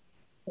to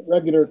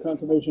regular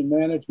conservation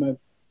management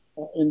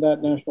in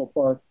that national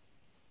park.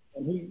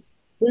 And he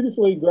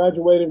previously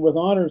graduated with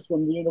honors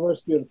from the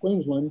University of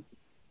Queensland,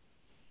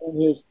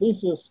 and his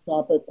thesis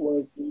topic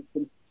was the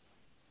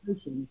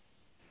conservation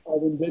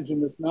of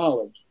Indigenous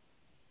knowledge.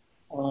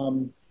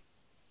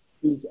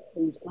 He's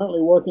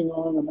currently working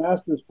on a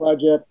master's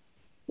project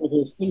with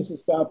his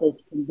thesis topic,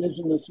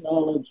 Indigenous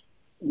Knowledge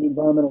in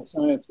Environmental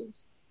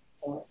Sciences.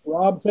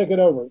 Rob, take it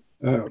over.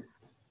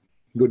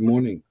 Good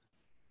morning,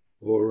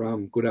 or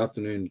good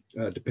afternoon,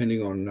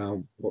 depending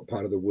on what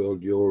part of the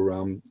world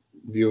you're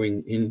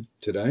viewing in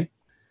today.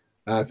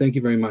 Thank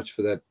you very much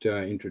for that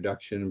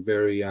introduction. I'm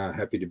very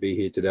happy to be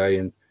here today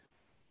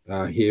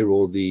and hear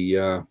all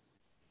the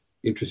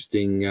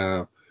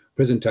interesting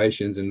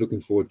presentations, and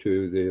looking forward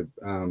to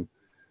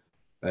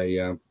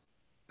an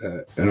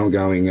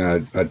ongoing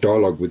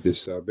dialogue with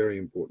this very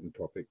important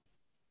topic.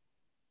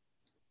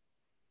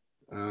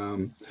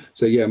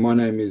 So yeah, my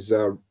name is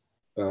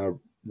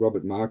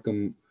Robert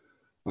Markham.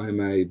 I'm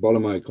a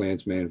Bolomo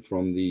clansman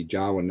from the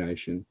Gaughen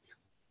Nation,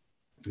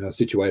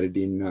 situated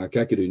in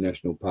Kakadu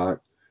National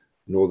Park,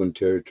 Northern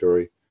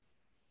Territory,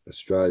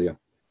 Australia.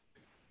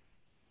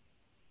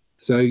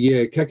 So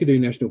yeah, Kakadu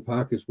National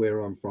Park is where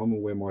I'm from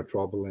and where my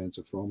tribal lands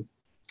are from.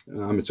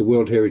 It's a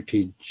World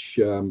Heritage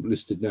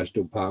listed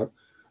national park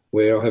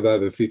where I have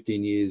over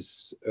 15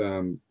 years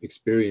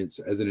experience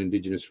as an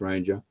Indigenous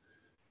ranger,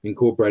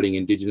 incorporating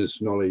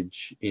Indigenous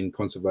knowledge in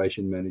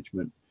conservation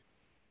management.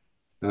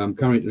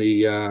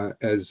 Currently,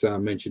 as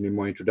mentioned in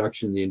my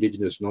introduction, the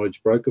Indigenous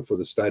knowledge broker for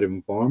the State of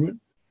Environment,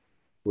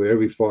 where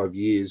every 5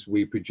 years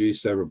we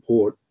produce a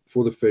report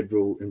for the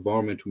Federal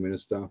Environmental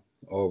Minister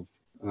of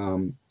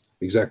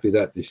exactly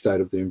that, the state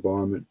of the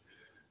environment.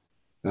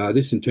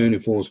 This in turn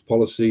informs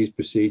policies,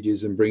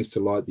 procedures, and brings to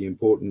light the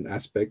important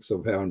aspects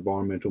of how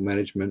environmental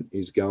management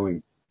is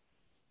going.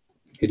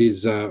 It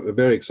is a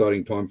very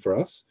exciting time for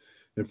us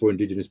and for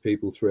Indigenous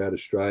people throughout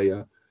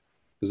Australia,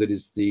 because it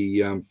is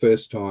the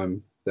first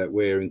time that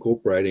we're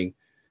incorporating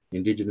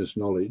Indigenous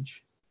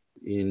knowledge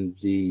in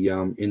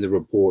the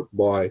report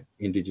by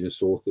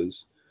Indigenous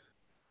authors.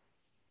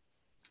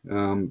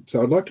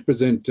 So I'd like to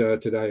present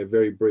today a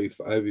very brief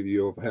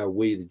overview of how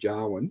we, the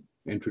Gaughen,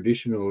 and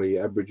traditionally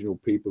Aboriginal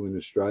people in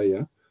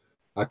Australia,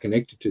 are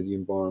connected to the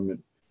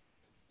environment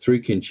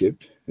through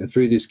kinship, and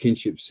through this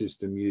kinship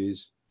system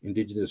use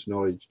Indigenous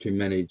knowledge to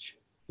manage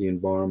the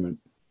environment.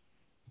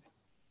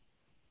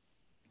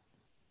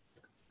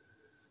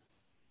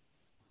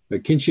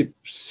 Kinship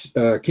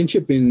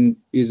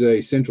is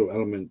a central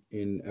element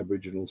in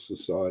Aboriginal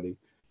society.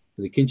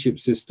 The kinship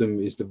system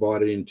is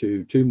divided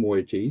into 2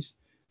 moieties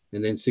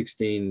and then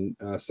 16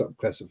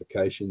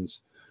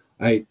 sub-classifications,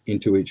 8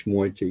 into each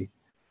moiety.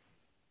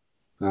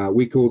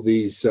 We call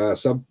these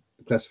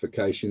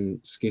sub-classification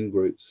skin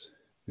groups.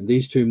 And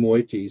these 2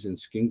 moieties and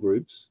skin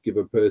groups give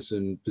a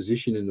person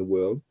position in the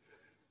world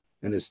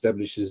and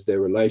establishes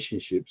their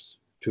relationships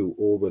to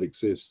all that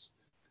exists.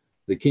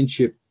 The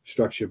kinship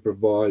structure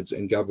provides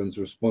and governs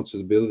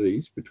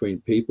responsibilities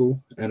between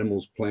people,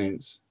 animals,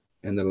 plants,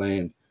 and the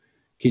land.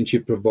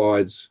 Kinship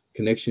provides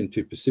connection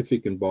to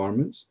specific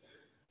environments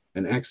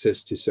and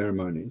access to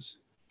ceremonies.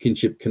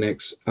 Kinship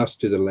connects us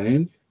to the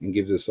land and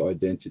gives us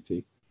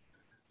identity.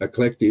 A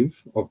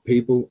collective of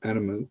people,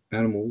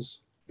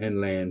 animals,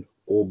 and land,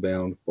 all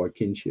bound by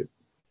kinship.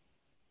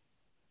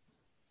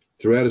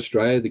 Throughout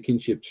Australia, the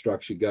kinship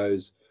structure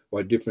goes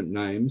by different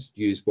names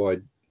used by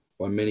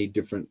many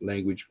different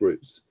language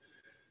groups.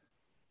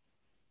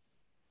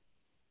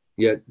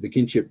 Yet the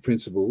kinship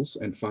principles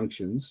and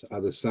functions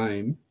are the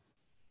same.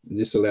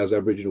 This allows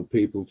Aboriginal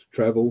people to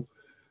travel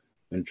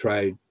and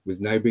trade with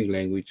neighbouring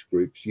language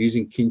groups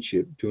using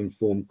kinship to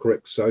inform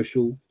correct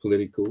social,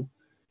 political,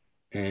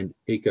 and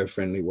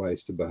eco-friendly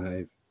ways to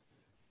behave.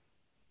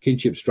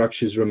 Kinship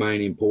structures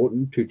remain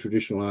important to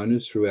traditional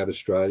owners throughout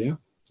Australia,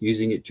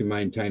 using it to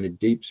maintain a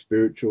deep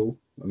spiritual,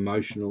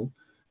 emotional,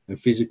 and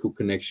physical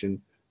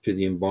connection to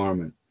the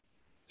environment.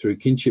 Through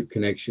kinship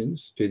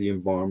connections to the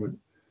environment,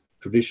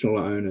 traditional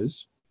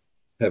owners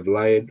have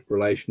layered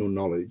relational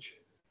knowledge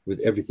with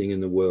everything in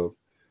the world.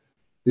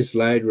 This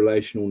layered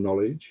relational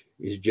knowledge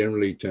is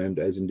generally termed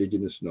as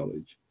Indigenous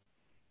knowledge.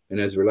 And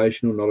as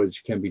relational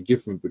knowledge can be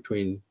different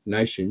between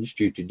nations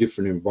due to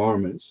different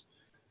environments,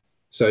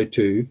 so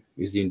too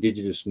is the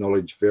Indigenous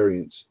knowledge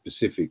variant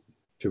specific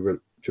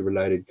to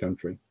related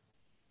country.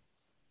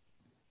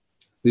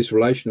 This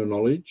relational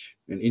knowledge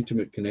and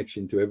intimate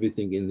connection to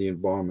everything in the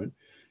environment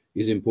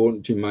is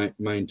important to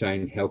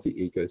maintain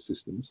healthy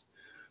ecosystems.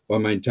 By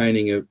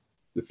maintaining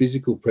the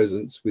physical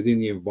presence within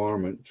the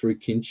environment through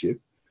kinship,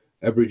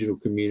 Aboriginal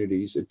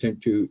communities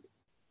attempt to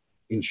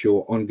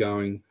ensure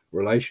ongoing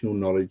relational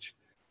knowledge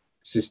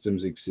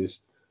systems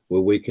exist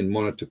where we can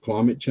monitor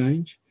climate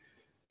change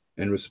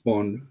and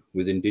respond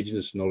with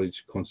Indigenous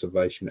knowledge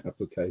conservation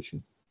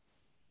application.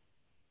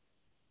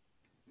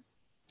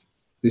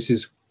 This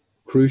is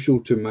crucial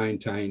to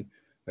maintain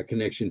a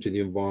connection to the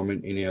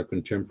environment in our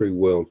contemporary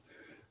world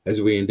as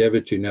we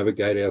endeavour to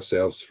navigate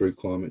ourselves through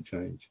climate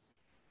change.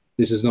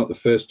 This is not the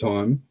first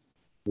time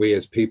we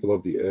as people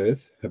of the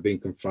earth have been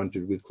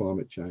confronted with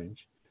climate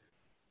change.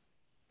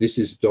 This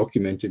is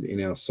documented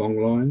in our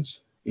songlines,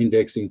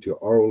 indexing to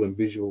oral and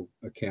visual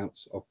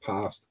accounts of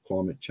past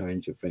climate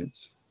change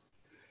events.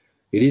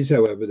 It is,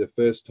 however, the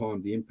first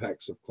time the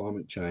impacts of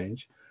climate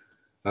change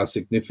are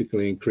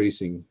significantly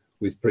increasing,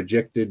 with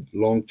projected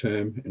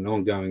long-term and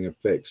ongoing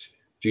effects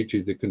due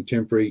to the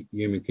contemporary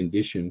human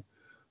condition,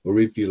 or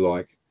if you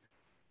like,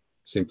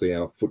 simply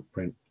our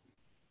footprint.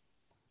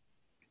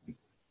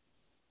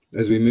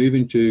 As we move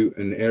into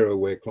an era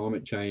where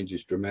climate change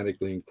is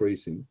dramatically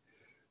increasing,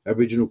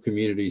 Aboriginal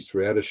communities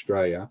throughout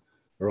Australia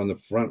are on the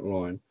front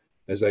line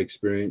as they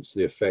experience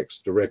the effects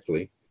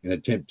directly and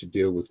attempt to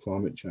deal with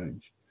climate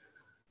change.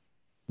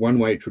 One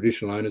way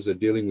traditional owners are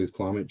dealing with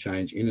climate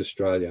change in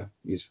Australia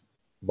is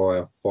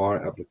via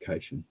fire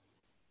application.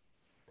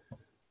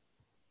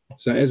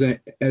 So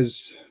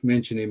as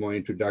mentioned in my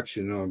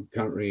introduction, I'm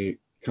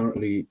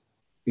currently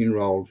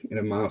enrolled in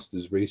a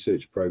master's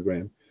research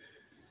program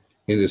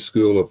in the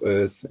School of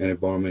Earth and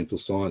Environmental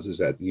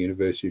Sciences at the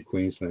University of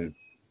Queensland.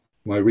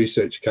 My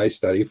research case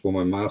study for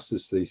my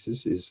master's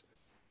thesis is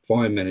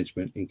Fire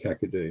Management in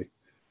Kakadu.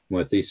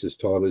 My thesis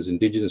title is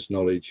Indigenous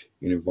Knowledge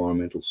in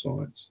Environmental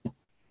Science.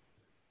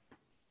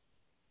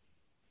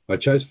 I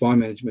chose fire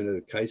management as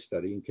a case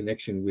study in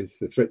connection with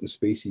the Threatened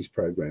Species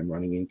Program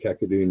running in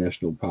Kakadu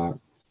National Park,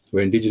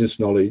 where Indigenous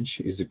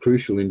knowledge is the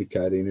crucial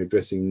indicator in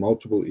addressing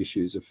multiple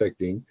issues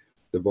affecting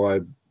the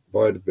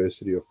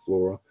biodiversity of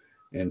flora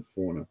and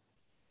fauna.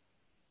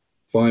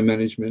 Fire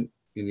management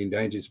in the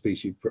Endangered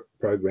Species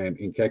Program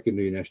in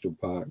Kakadu National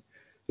Park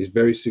is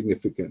very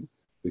significant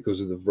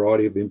because of the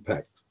variety of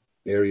impact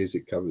areas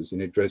it covers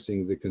in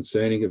addressing the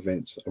concerning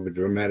events of a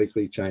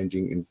dramatically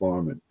changing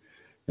environment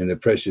and the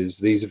pressures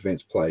these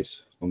events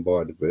place on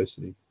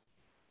biodiversity.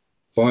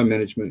 Fire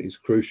management is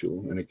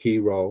crucial and a key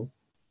role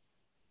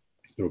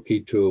or a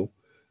key tool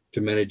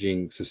to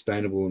managing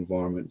sustainable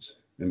environments,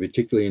 and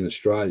particularly in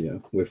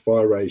Australia, where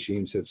fire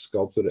regimes have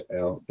sculpted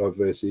our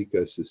diverse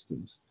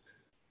ecosystems.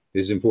 It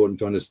is important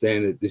to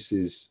understand that this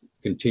is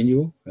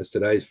continual, as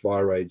today's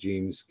fire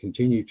regimes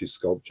continue to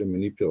sculpture,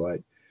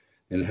 manipulate,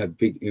 and have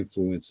big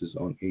influences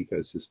on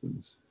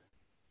ecosystems.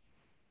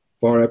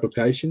 Fire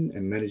application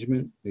and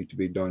management need to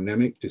be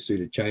dynamic to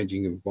suit a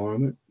changing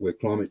environment where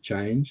climate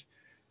change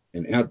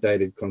and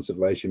outdated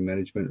conservation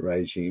management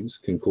regimes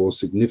can cause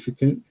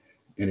significant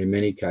and in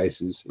many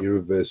cases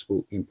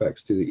irreversible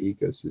impacts to the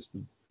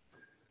ecosystem.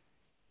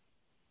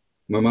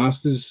 My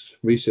master's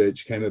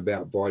research came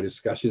about by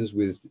discussions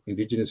with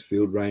Indigenous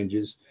field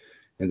rangers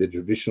and the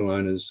traditional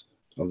owners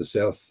of the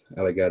South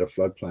Alligator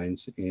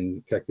floodplains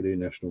in Kakadu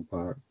National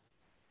Park.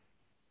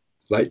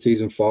 Late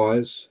season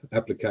fires,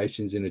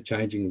 applications in a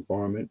changing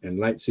environment, and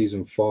late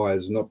season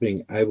fires not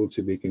being able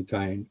to be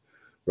contained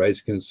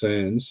raise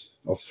concerns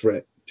of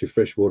threat to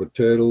freshwater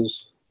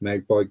turtles,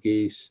 magpie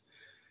geese,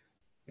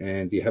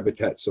 and the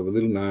habitats of a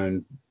little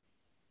known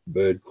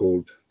bird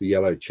called the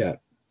yellow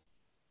chat,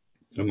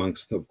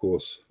 amongst, of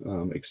course,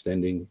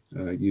 extending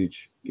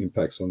huge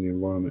impacts on the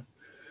environment,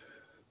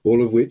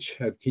 all of which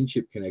have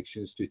kinship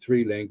connections to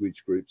 3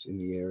 language groups in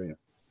the area.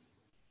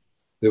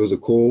 There was a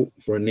call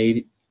for a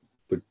need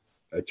for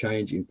a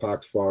change in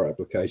parks fire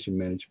application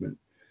management,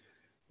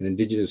 and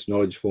Indigenous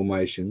knowledge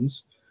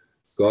formations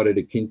guided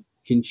a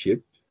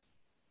kinship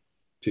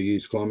to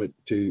use climate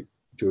to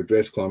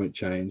address climate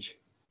change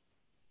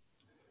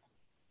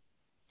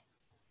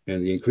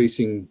and the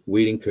increasing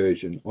weed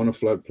incursion on a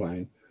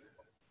floodplain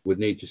would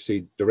need to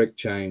see direct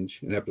change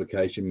in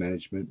application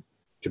management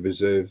to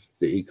preserve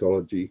the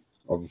ecology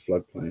of a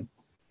floodplain.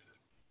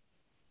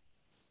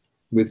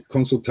 With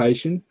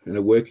consultation and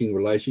a working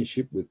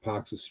relationship with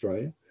Parks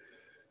Australia,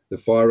 the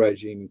fire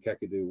regime in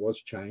Kakadu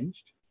was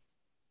changed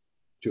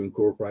to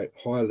incorporate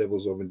higher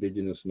levels of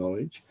Indigenous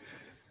knowledge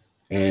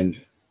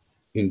and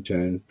in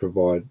turn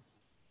provide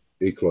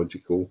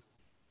ecological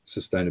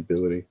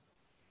sustainability.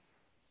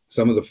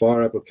 Some of the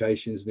fire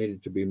applications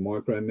needed to be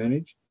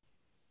micromanaged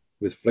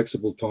with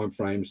flexible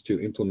timeframes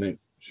to implement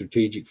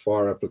strategic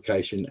fire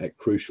application at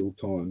crucial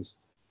times.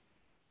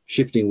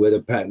 Shifting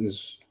weather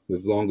patterns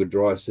with longer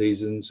dry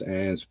seasons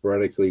and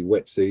sporadically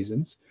wet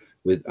seasons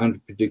with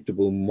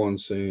unpredictable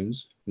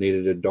monsoons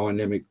needed a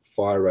dynamic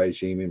fire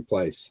regime in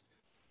place.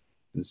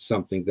 It's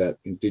something that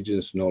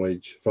Indigenous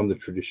knowledge from the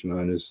traditional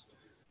owners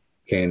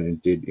can and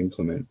did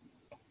implement.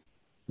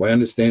 By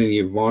understanding the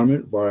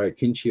environment via a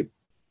kinship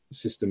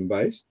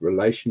system-based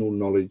relational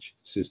knowledge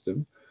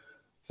system,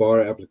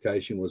 fire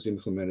application was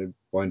implemented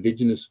by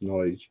Indigenous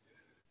knowledge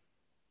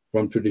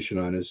from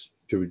traditional owners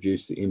to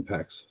reduce the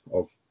impacts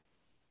of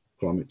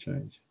climate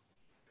change.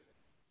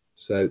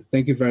 So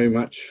thank you very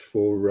much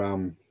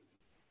for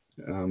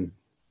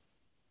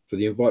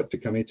the invite to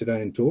come here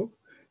today and talk,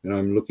 and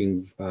I'm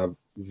looking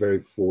very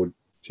forward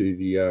to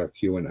the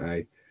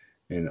Q&A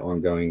and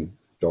ongoing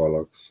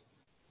dialogues.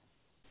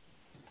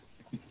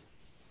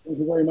 Thank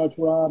you very much,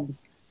 Rob.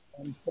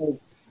 And so,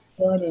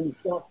 Sharon and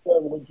Shasta,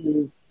 would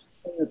you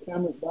turn your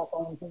cameras back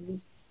on,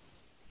 please?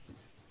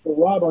 So,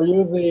 Rob, are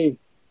you the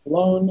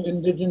lone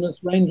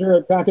Indigenous ranger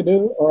at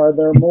Kakadu, or are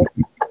there more?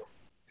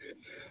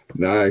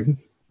 No,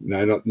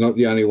 no, not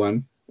the only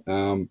one.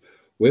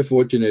 We're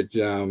fortunate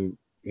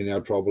in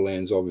our tribal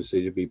lands,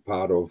 obviously, to be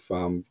part of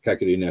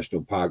Kakadu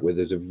National Park, where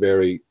there's a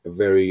very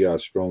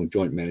strong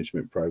joint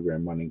management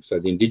program running. So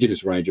the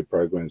Indigenous Ranger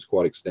program is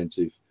quite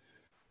extensive,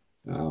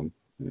 and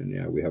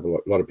we have a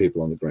lot of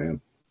people on the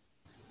ground.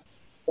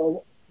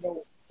 So,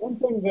 one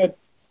thing that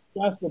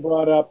Shasta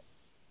brought up,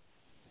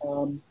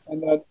 and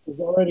that is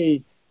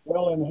already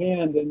well in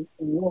hand in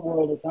your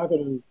world of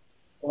Kakadu,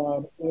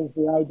 is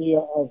the idea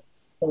of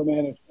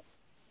co-management.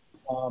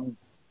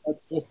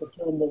 That's just a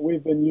term that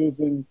we've been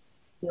using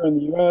here in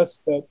the U.S.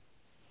 that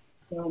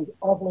sounds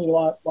awfully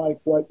lot like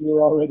what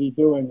you're already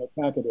doing at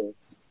Kakadu.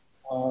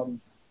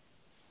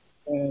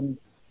 And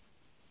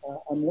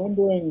I'm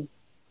wondering,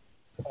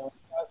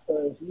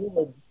 Shasta, if you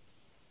would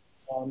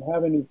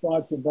have any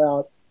thoughts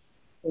about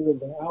sort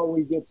of how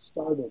we get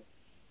started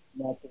in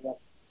that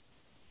direction.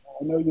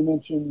 I know you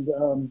mentioned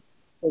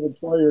David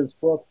Troyer's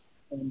book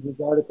and his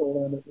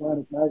article in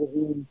Atlantic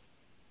Magazine,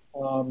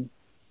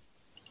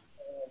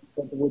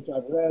 which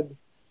I've read.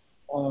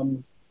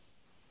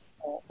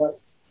 But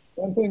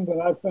one thing that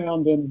I've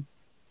found in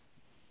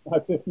my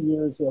 50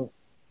 years of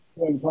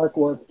doing park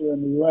work here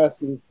in the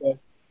U.S. is that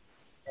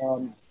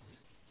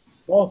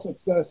small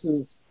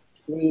successes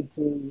lead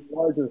to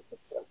larger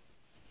success.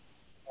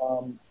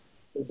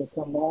 They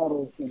become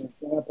models and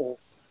examples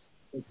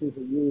that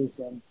people use.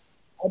 And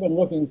I've been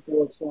looking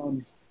for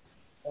some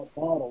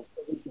models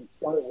that we can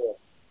start with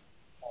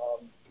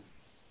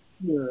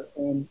here.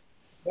 And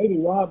maybe,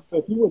 Rob,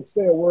 if you would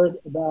say a word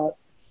about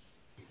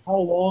how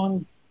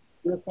long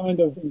your kind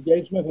of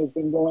engagement has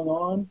been going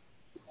on.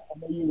 I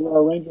know you were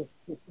a ranger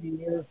for 15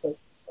 years, but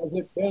has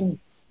it been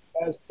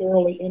as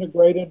thoroughly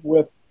integrated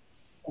with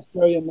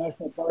Australian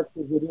national parks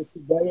as it is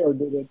today, or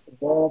did it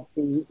evolve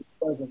to its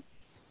present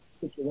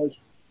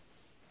situation?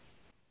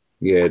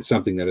 Yeah, it's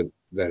something that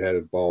had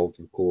evolved,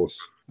 of course,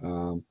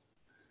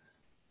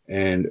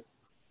 and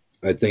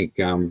I think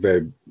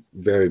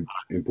very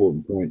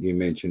important point you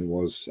mentioned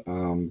was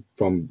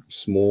from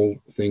small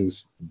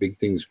things, big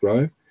things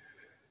grow,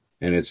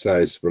 and it's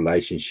those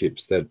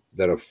relationships that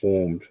are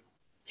formed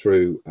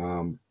through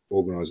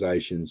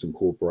organisations and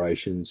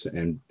corporations,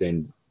 and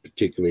then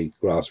particularly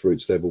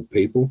grassroots level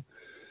people.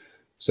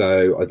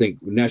 So I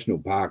think national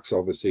parks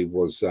obviously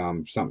was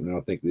something.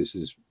 I think this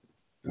is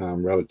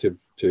relative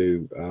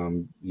to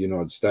the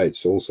United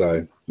States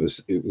also.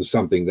 It was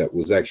something that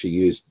was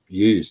actually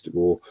used,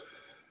 or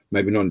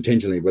maybe not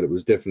intentionally, but it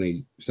was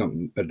definitely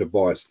a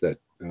device that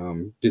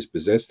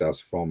dispossessed us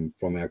from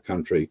our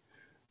country.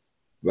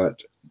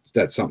 But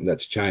that's something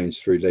that's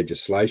changed through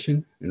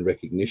legislation and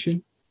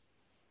recognition.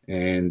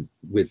 And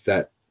with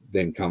that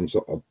then comes,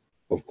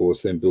 of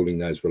course, then building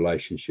those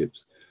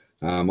relationships.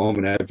 I'm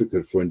an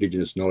advocate for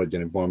Indigenous knowledge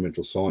and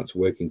environmental science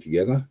working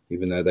together,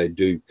 even though they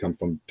do come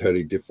from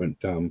totally different,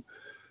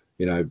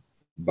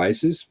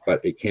 bases,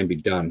 but it can be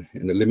done.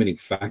 And the limiting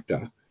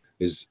factor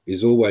is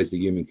always the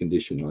human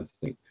condition, I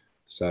think.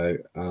 So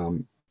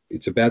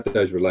it's about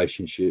those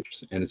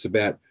relationships, and it's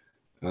about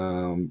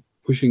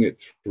pushing it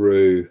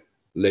through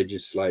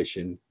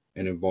legislation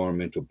and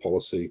environmental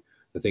policy.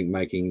 I think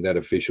making that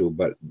official,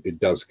 but it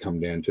does come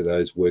down to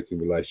those working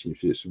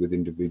relationships with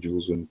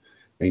individuals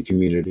and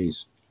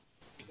communities.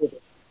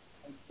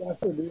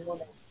 Shasta, do you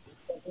want to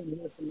jump in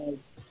here for my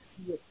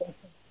previous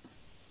question?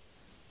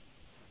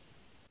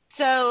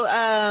 So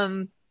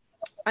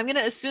I'm going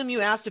to assume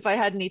you asked if I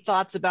had any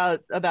thoughts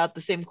about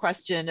the same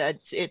question.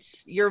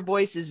 It's your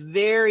voice is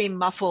very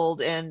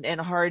muffled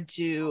and hard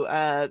to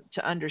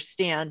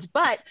understand,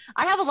 but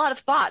I have a lot of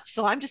thoughts,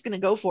 so I'm just going to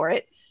go for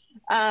it.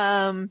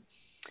 And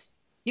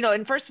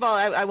first of all,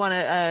 I want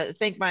to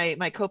thank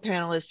my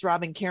co-panelists,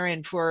 Rob and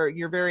Karen, for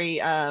your very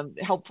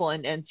helpful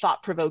and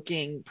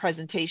thought-provoking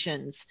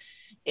presentations.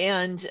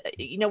 And,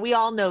 we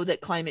all know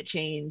that climate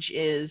change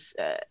is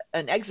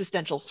an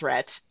existential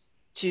threat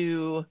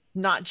to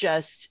not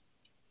just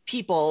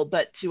people,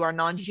 but to our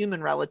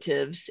non-human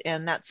relatives.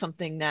 And that's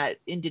something that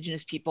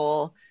Indigenous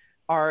people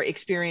are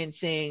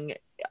experiencing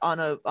on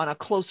a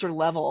closer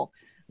level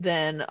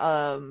than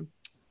a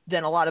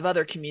lot of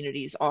other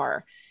communities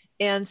are.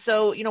 And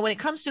so, when it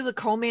comes to the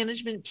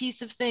co-management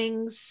piece of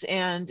things,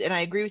 and I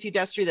agree with you,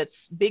 Destry,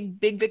 that's big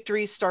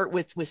victories start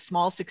with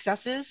small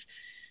successes.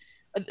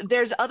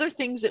 There's other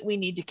things that we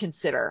need to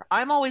consider.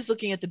 I'm always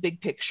looking at the big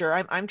picture.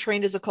 I'm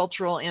trained as a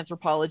cultural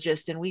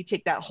anthropologist, and we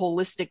take that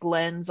holistic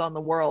lens on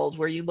the world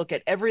where you look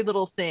at every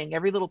little thing,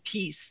 every little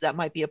piece that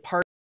might be a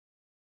part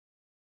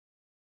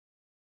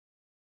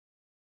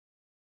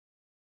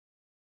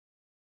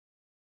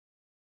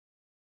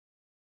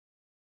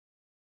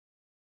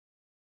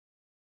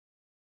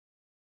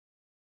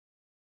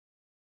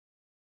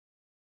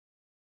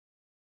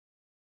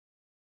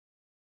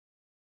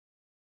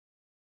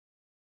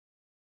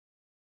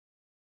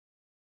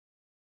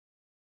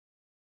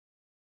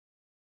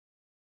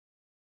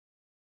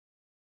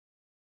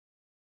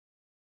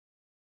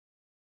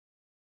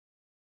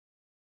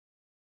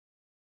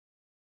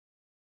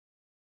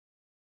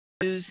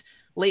use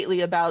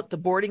lately about the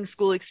boarding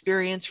school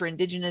experience for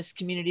Indigenous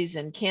communities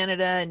in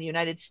Canada and the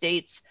United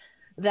States,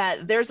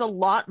 that there's a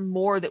lot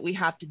more that we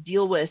have to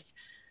deal with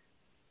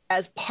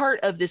as part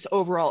of this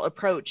overall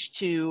approach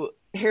to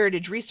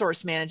heritage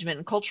resource management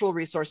and cultural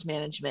resource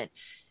management.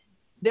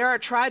 There are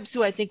tribes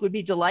who I think would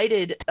be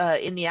delighted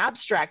in the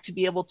abstract to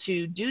be able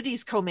to do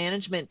these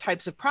co-management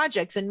types of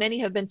projects, and many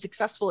have been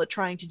successful at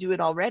trying to do it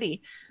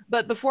already.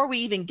 But before we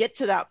even get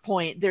to that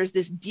point, there's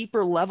this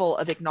deeper level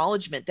of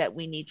acknowledgement that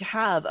we need to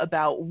have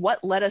about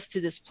what led us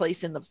to this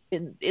place in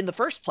the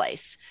first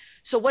place.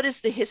 So what is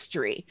the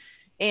history?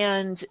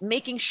 And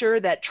making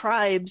sure that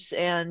tribes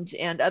and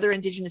other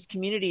Indigenous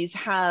communities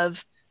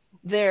have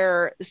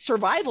their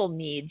survival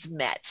needs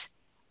met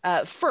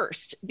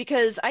first,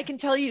 because I can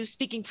tell you,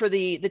 speaking for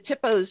the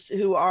THPOs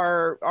who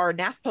are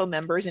NATHPO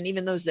members, and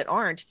even those that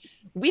aren't,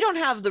 we don't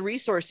have the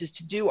resources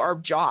to do our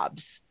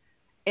jobs.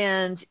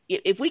 And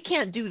if we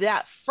can't do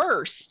that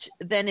first,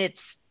 then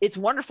it's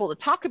wonderful to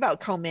talk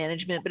about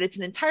co-management, but it's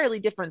an entirely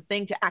different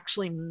thing to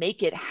actually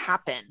make it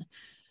happen.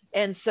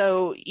 And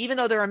so even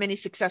though there are many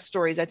success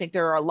stories, I think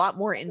there are a lot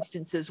more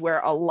instances where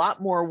a lot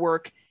more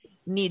work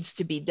needs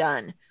to be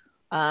done.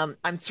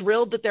 I'm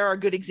thrilled that there are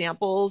good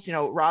examples. You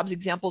know, Rob's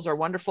examples are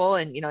wonderful.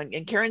 And, you know,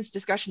 and Karen's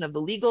discussion of the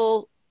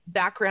legal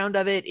background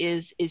of it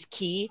is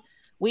key.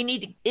 We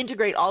need to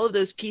integrate all of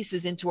those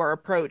pieces into our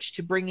approach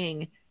to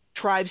bringing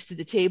tribes to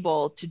the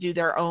table to do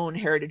their own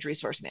heritage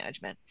resource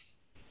management.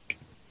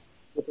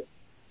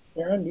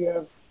 Karen, do you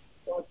have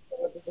thoughts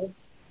about this?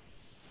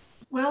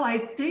 Well, I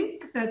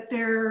think that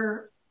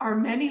there are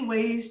many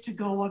ways to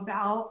go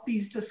about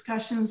these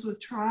discussions with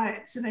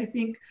tribes. And I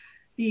think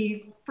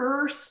the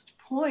first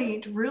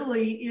point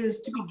really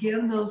is to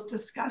begin those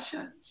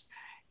discussions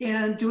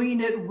and doing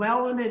it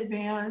well in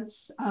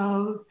advance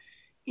of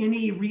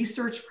any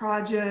research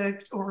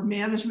project or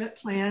management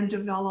plan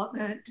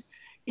development,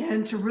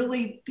 and to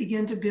really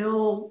begin to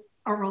build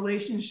a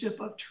relationship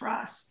of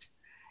trust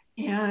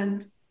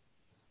and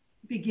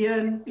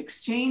begin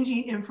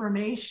exchanging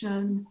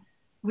information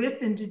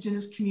with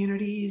Indigenous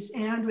communities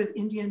and with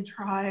Indian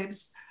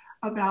tribes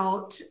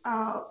about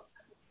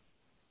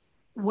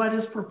what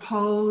is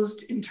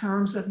proposed in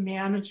terms of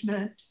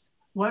management,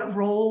 what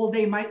role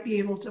they might be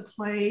able to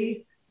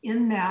play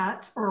in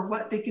that, or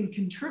what they can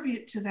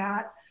contribute to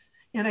that.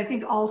 And I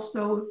think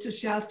also, to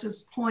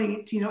Shasta's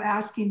point, you know,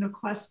 asking the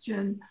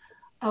question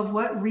of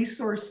what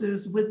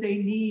resources would they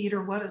need,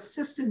 or what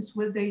assistance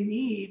would they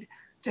need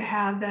to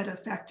have that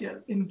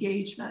effective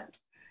engagement.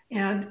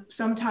 And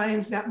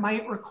sometimes that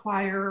might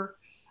require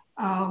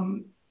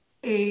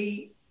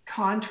a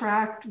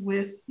contract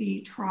with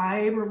the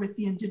tribe or with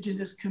the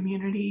Indigenous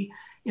community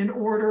in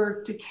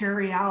order to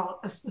carry out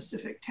a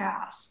specific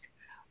task.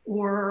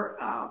 Or,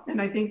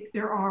 and I think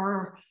there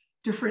are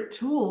different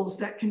tools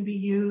that can be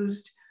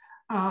used.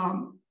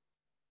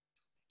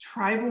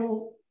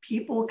 Tribal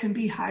people can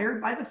be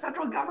hired by the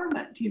federal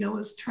government, you know,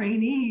 as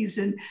trainees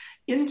and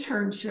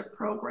internship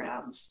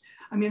programs.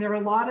 I mean, there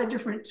are a lot of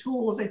different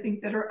tools, I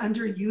think, that are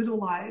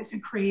underutilized in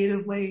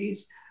creative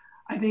ways.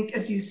 I think,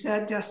 as you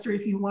said, Destry,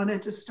 if you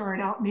wanted to start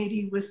out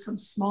maybe with some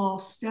small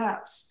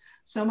steps,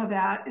 some of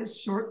that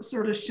is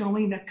sort of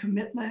showing a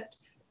commitment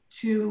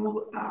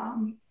to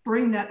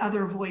bring that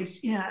other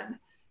voice in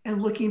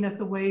and looking at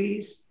the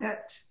ways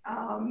that,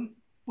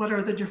 what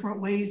are the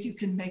different ways you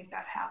can make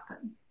that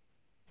happen.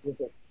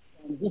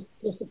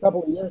 Just a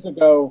couple of years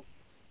ago,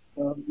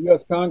 the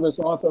U.S. Congress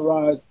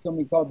authorized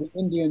something called the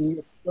Indian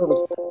Youth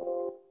Service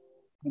Corps.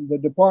 And the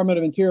Department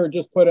of Interior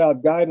just put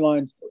out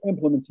guidelines for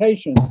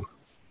implementation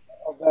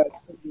of that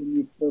Indian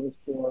Youth Service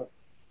Corps,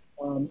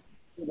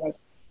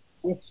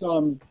 with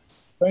some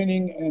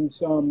training and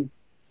some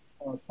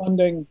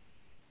funding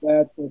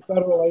that the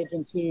federal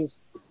agencies,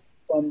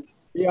 from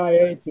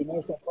BIA to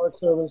National Park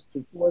Service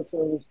to Forest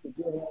Service to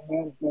Bureau of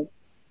Management,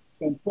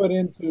 can put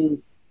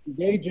into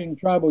engaging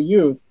tribal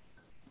youth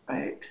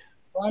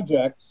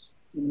projects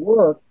and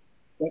work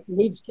that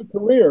leads to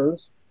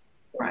careers,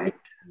 right,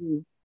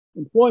 to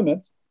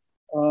employment,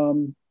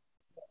 and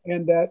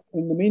that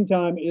in the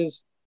meantime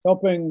is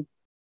helping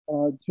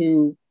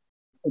to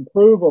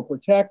improve or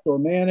protect or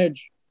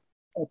manage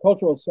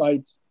cultural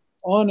sites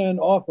on and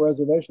off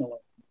reservation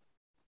lands,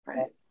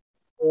 right,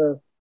 where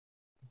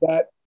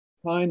that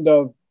kind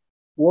of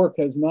work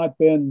has not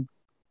been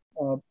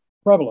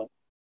prevalent.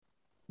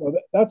 So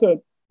that's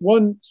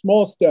one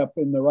small step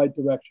in the right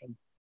direction,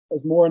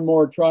 as more and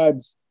more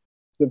tribes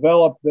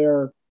develop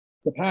their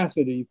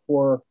capacity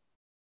for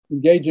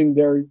engaging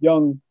their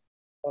young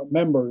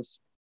members,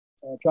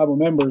 tribal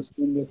members,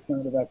 in this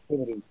kind of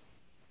activity.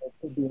 That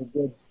could be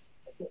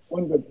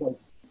one good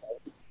place.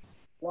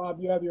 Rob,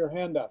 you have your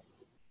hand up.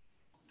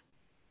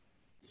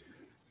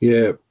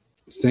 Yeah,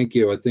 thank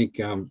you. I think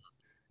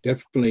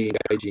definitely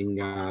engaging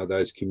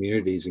those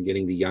communities and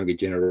getting the younger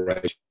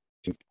generation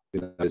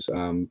those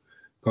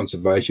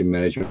conservation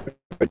management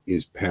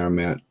is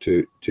paramount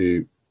to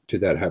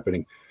that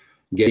happening.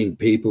 Getting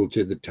people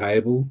to the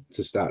table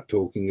to start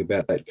talking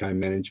about that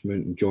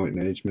co-management and joint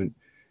management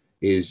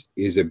is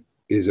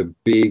a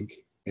big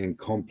and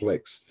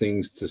complex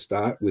things to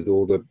start with,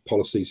 all the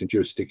policies and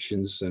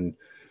jurisdictions and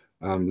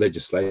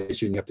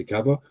legislation you have to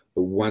cover.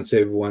 But once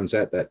everyone's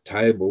at that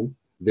table,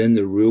 then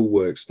the real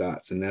work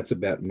starts, and that's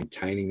about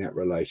maintaining that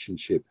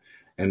relationship.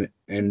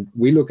 And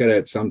we look at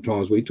it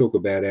sometimes. We talk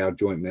about our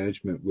joint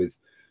management with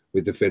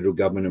the federal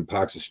government and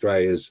Parks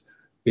Australia as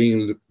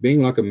being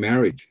like a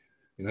marriage.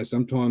 You know,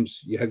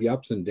 sometimes you have your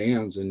ups and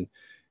downs, and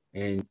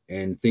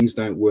things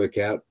don't work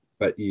out,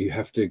 but you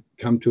have to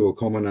come to a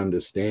common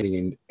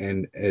understanding.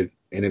 And if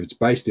it's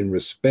based in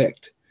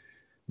respect,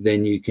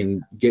 then you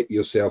can get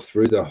yourself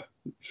through the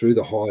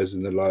highs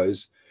and the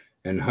lows,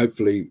 and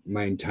hopefully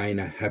maintain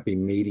a happy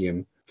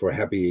medium for a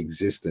happy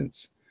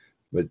existence.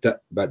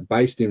 But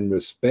based in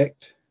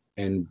respect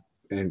and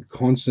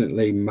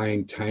constantly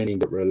maintaining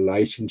the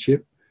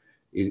relationship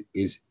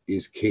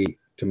is key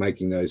to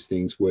making those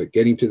things work.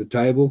 Getting to the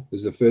table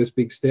is the first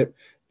big step,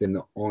 then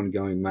the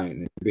ongoing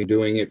maintenance. We've been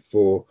doing it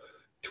for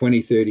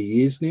 20, 30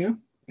 years now,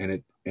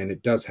 and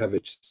it does have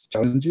its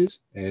challenges,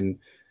 and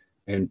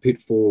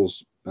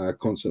pitfalls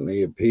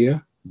constantly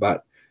appear.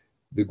 But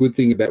the good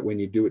thing about when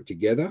you do it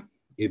together,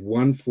 if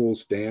one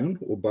falls down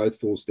or both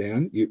falls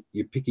down, you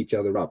pick each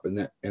other up, and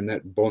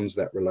that bonds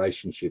that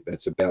relationship. And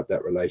it's about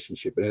that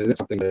relationship, and that's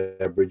something that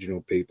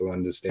Aboriginal people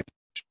understand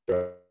in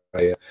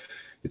Australia.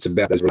 It's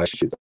about those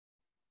relationships.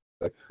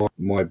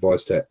 My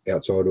advice to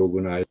outside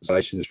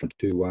organisations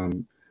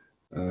to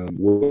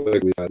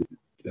work with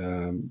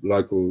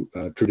local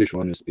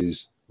traditional owners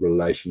is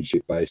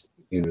relationship based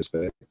in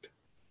respect.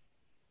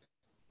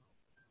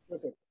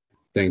 Perfect.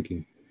 Thank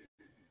you.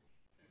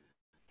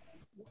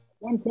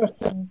 One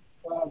question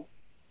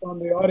from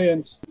the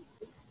audience: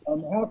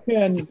 how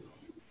can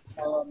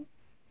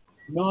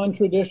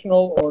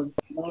non-traditional or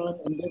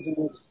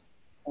non-Indigenous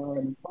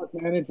park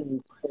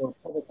managers or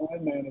public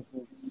land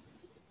managers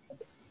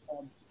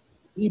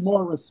be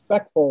more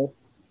respectful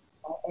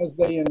as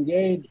they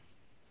engage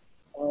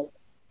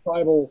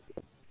tribal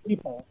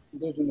people,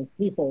 Indigenous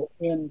people,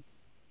 in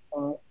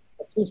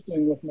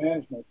assisting with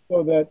management,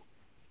 so that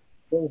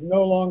there's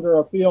no longer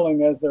a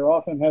feeling, as there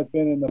often has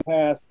been in the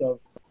past, of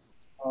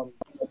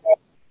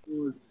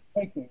we're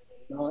taking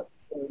and not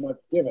very much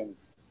giving.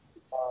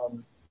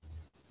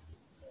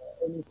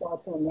 Any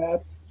thoughts on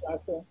that,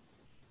 Shasta?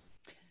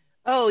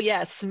 Oh,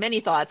 yes, many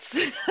thoughts.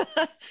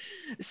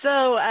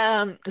 So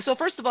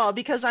first of all,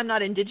 because I'm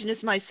not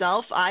Indigenous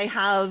myself, I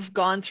have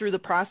gone through the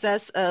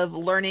process of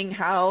learning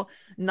how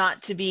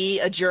not to be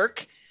a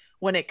jerk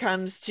when it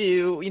comes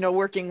to,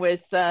 working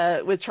with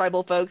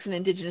tribal folks and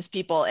Indigenous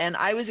people. And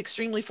I was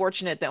extremely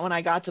fortunate that when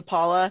I got to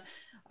Paula,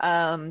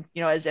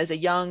 as a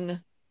young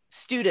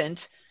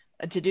student,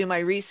 to do my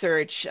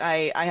research,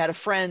 I had a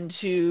friend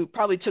who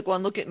probably took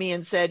one look at me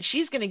and said,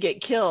 "She's going to get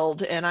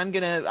killed, and I'm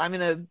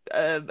gonna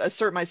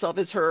assert myself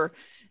as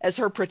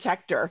her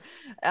protector."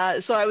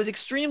 So I was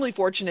extremely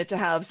fortunate to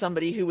have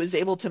somebody who was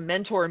able to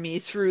mentor me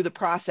through the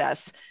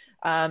process,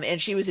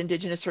 and she was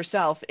Indigenous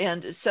herself,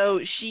 and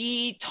so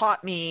she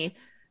taught me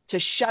to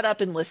shut up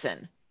and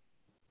listen.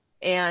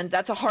 And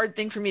that's a hard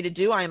thing for me to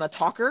do. I am a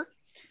talker.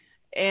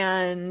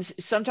 And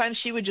sometimes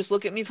she would just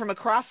look at me from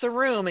across the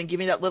room and give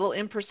me that little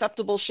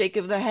imperceptible shake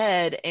of the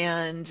head.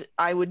 And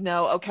I would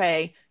know,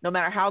 okay, no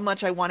matter how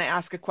much I want to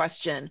ask a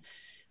question,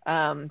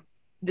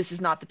 this is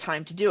not the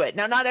time to do it.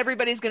 Now, not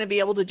everybody's going to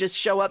be able to just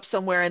show up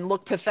somewhere and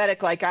look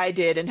pathetic like I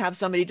did and have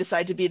somebody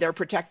decide to be their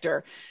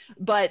protector.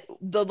 But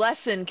the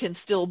lesson can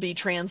still be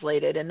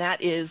translated, and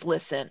that is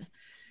listen.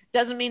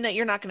 Doesn't mean that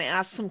you're not going to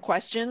ask some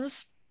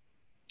questions,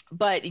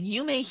 but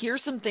you may hear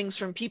some things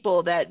from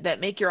people that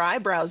make your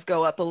eyebrows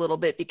go up a little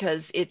bit,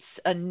 because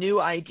it's a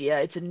new idea.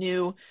 It's a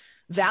new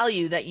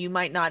value that you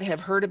might not have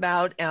heard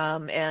about,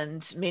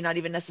 and may not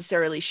even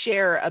necessarily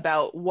share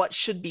about what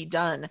should be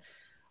done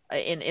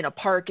in a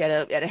park,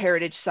 at a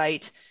heritage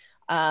site.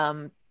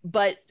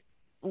 But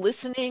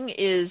listening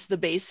is the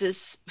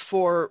basis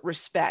for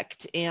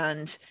respect.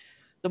 And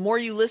the more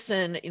you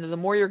listen, the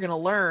more you're going to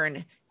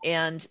learn.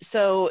 And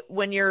so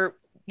when you're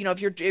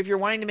if you're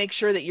wanting to make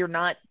sure that you're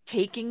not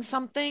taking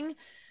something,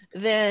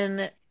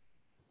 then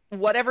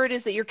whatever it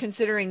is that you're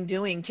considering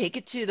doing, take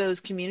it to those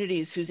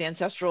communities whose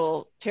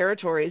ancestral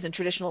territories and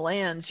traditional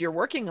lands you're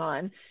working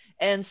on,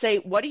 and say,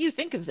 what do you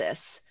think of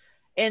this?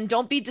 And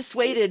don't be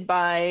dissuaded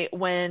by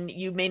when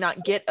you may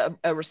not get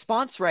a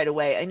response right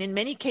away. And in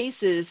many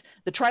cases,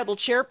 the tribal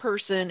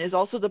chairperson is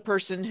also the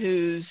person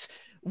who's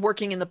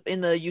working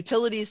in the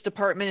utilities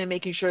department and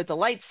making sure that the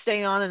lights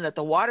stay on and that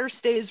the water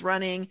stays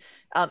running,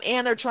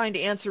 and they're trying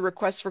to answer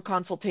requests for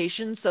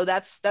consultation. So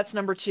that's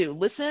number two,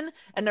 listen.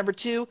 And number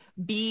two,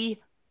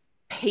 be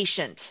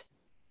patient.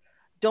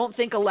 Don't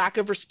think a lack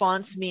of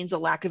response means a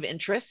lack of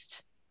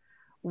interest.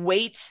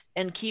 Wait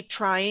and keep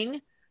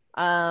trying,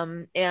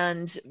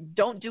 and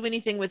don't do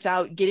anything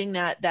without getting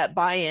that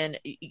buy-in.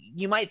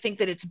 You might think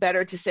that it's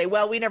better to say,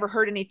 well, we never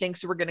heard anything,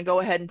 so we're going to go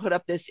ahead and put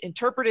up this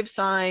interpretive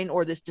sign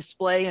or this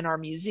display in our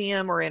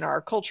museum or in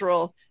our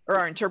cultural or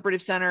our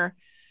interpretive center.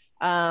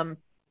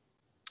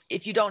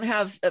 If you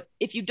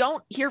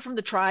don't hear from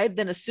the tribe,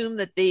 then assume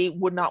that they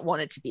would not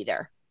want it to be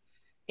there.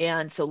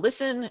 And so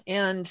listen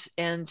and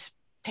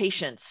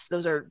patience.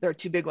 They're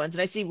two big ones.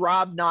 And I see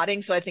Rob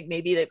nodding, so I think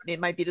maybe that it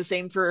might be the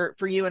same for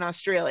you in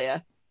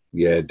Australia.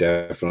 Yeah,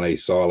 definitely.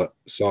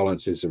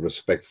 Silence is a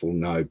respectful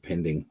no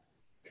pending.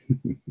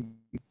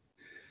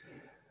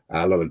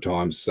 A lot of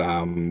times,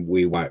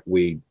 we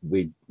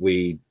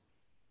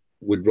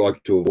would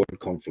like to avoid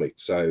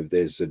conflict. So if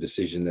there's a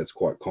decision that's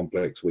quite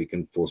complex, we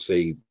can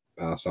foresee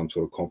some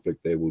sort of conflict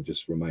there. We'll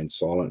just remain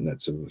silent, and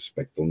that's a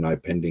respectful no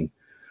pending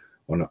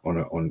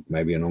on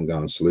maybe an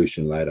ongoing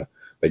solution later.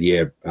 But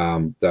yeah,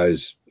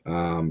 those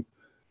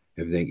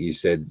everything you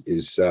said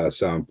is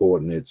so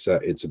important.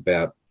 It's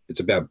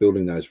about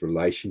building those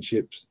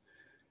relationships,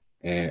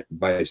 and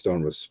based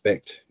on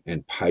respect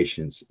and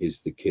patience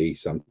is the key.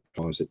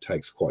 Sometimes it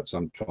takes quite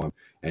some time,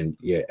 and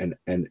yeah,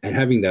 and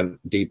having that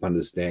deep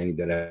understanding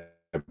that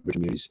our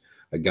communities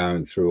are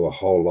going through a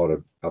whole lot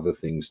of other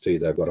things too.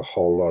 They've got a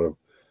whole lot of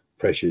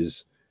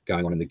pressures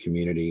going on in the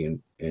community,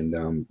 and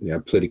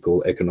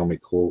political,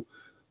 economical,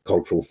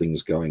 cultural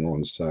things going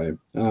on. So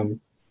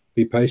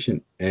be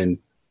patient and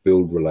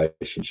build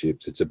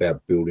relationships. It's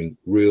about building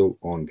real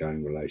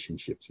ongoing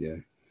relationships. Yeah.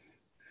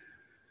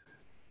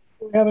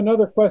 We have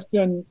another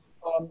question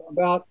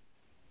about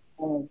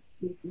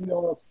we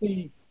all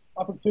see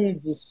opportunity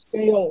to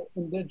scale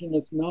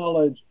Indigenous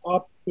knowledge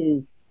up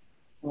to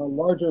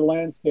larger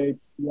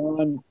landscapes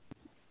beyond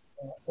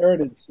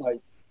heritage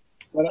sites.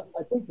 But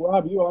I think,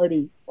 Rob, you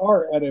already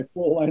are at a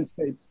full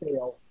landscape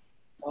scale.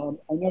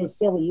 I know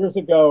several years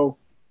ago,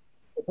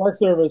 the Park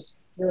Service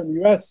here in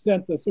the U.S.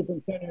 sent the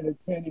superintendent of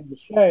Canyon de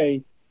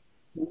Chelly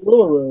to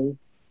Uluru,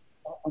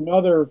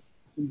 another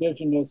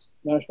Indigenous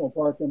national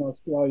park in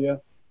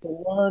Australia,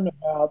 to learn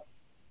about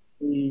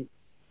the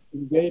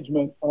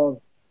engagement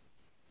of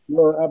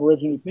your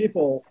Aborigine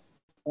people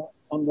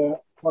on the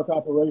park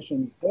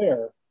operations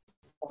there.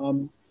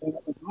 And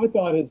my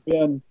thought has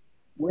been,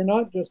 we're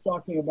not just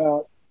talking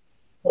about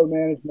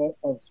co-management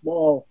of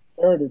small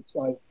heritage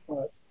sites,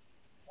 but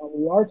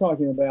we are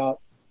talking about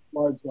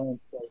large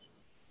landscapes.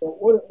 So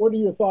what are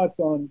your thoughts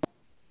on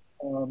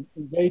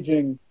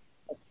engaging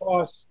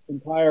across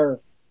entire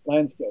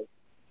landscapes?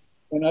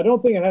 And I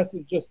don't think it has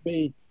to just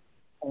be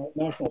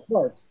national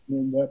parks. I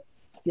mean, the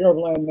Bureau of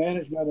Land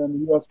Management and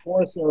the U.S.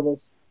 Forest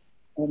Service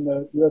and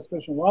the U.S.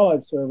 Fish and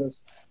Wildlife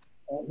Service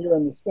here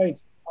in the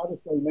States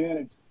obviously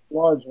manage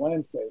large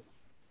landscapes.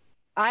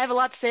 I have a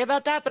lot to say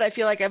about that, but I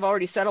feel like I've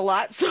already said a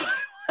lot, so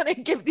I want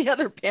to give the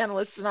other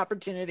panelists an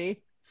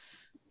opportunity.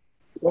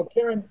 Well,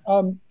 Karen,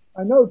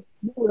 I know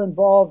you were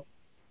involved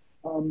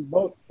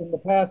both in the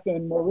past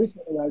and more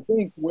recently, I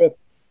think, with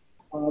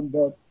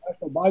the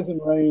National Bison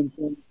Range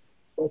in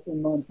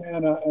western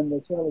Montana and the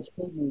Salish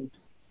Kootenai.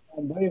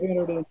 And they've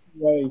entered into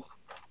a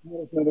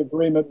management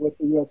agreement with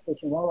the U.S. Fish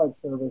and Wildlife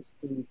Service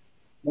to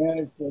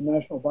manage the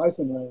National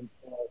Bison Range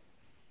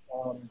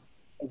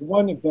as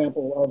one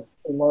example of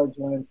a large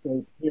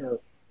landscape here.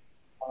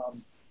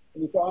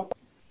 Any thoughts?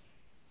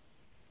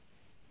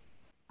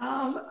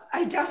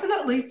 I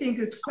definitely think,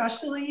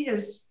 especially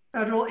as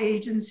federal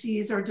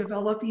agencies are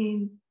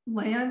developing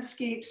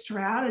landscape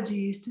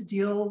strategies to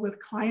deal with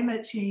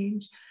climate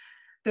change,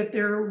 that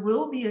there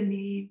will be a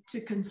need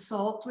to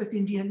consult with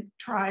Indian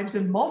tribes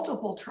and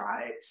multiple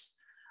tribes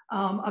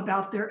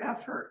about their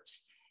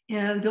efforts.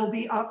 And there'll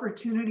be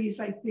opportunities,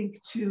 I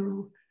think,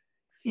 to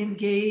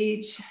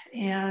engage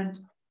and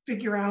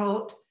figure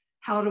out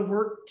how to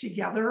work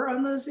together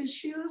on those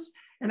issues.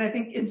 And I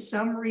think in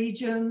some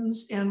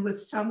regions and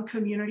with some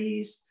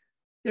communities,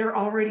 there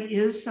already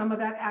is some of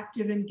that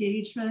active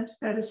engagement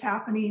that is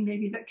happening,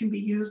 maybe that can be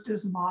used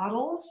as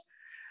models.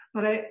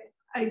 But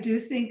I do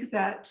think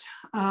that,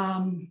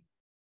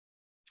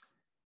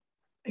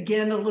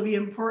 again, it'll be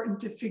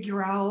important to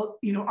figure out,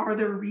 are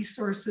there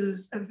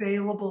resources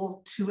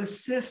available to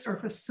assist or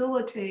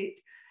facilitate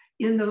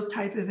in those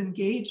type of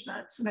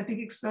engagements? And I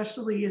think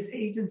especially as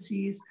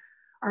agencies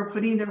are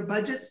putting their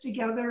budgets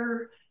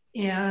together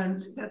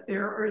and that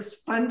there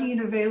is funding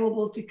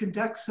available to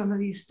conduct some of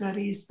these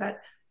studies,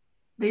 that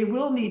they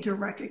will need to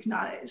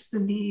recognize the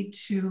need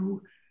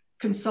to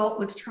consult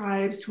with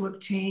tribes to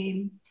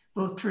obtain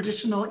both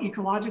traditional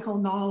ecological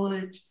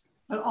knowledge,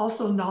 but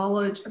also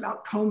knowledge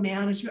about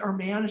co-management or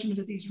management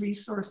of these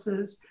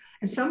resources.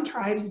 And some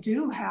tribes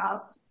do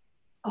have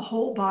a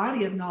whole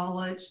body of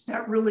knowledge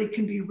that really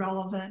can be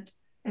relevant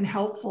and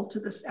helpful to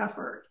this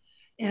effort.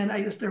 And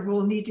I guess there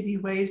will need to be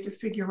ways to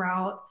figure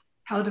out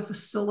how to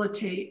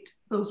facilitate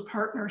those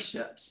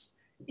partnerships,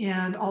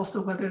 and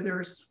also whether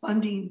there's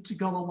funding to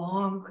go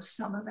along with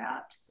some of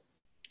that.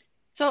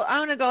 So I'm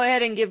going to go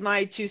ahead and give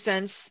my 2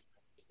 cents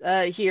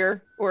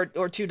here, or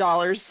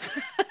 $2.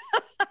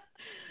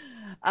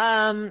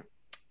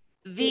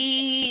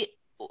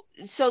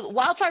 So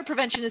wildfire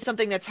prevention is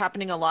something that's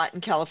happening a lot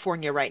in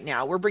California right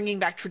now. We're bringing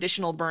back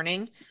traditional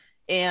burning.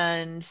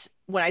 And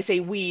when I say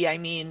we, I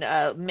mean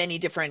many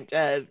different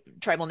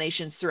tribal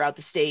nations throughout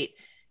the state.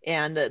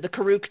 And the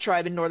Karuk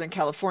tribe in Northern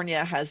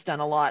California has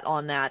done a lot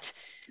on that.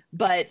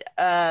 But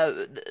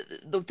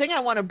the thing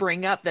I want to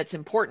bring up that's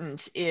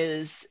important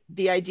is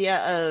the idea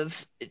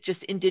of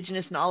just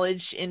Indigenous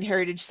knowledge in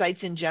heritage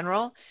sites in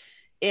general.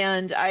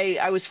 And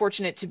I was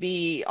fortunate to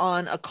be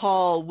on a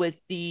call with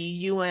the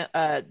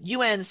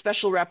UN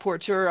Special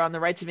Rapporteur on the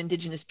Rights of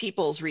Indigenous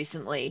Peoples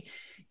recently.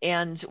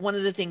 And one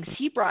of the things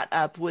he brought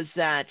up was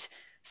that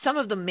some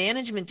of the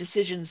management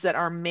decisions that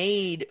are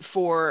made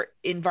for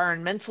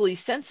environmentally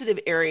sensitive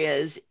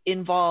areas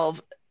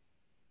involve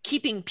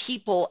keeping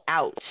people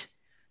out.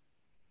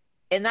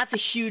 And that's a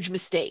huge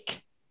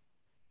mistake.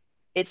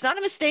 It's not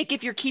a mistake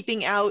if you're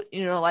keeping out,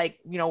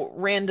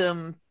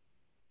 random,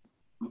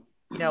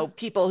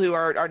 people who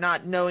are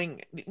not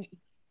knowing.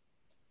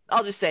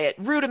 I'll just say it,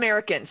 rude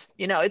Americans.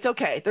 It's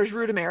okay. There's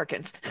rude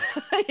Americans.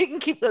 You can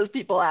keep those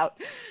people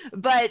out.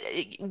 But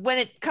when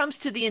it comes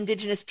to the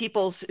indigenous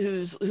peoples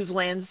whose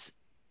lands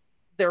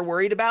they're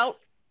worried about,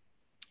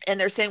 and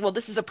they're saying, well,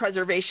 this is a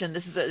preservation,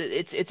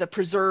 it's a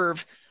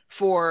preserve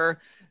for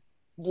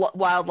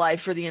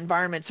wildlife, for the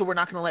environment, so we're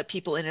not going to let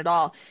people in at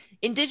all.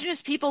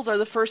 Indigenous peoples are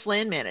the first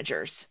land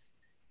managers.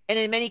 And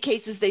in many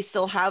cases, they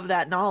still have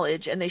that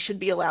knowledge and they should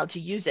be allowed to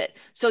use it.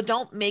 So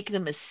don't make the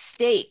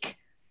mistake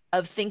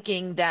of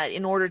thinking that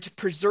in order to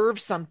preserve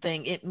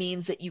something, it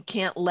means that you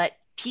can't let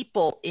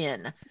people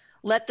in.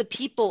 Let the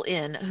people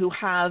in who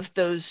have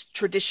those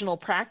traditional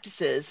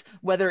practices,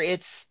 whether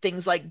it's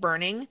things like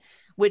burning,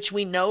 which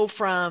we know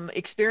from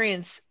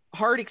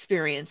hard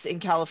experience in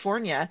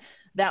California,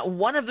 that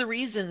one of the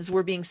reasons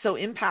we're being so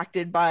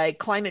impacted by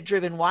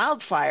climate-driven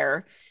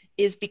wildfire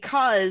is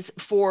because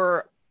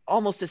for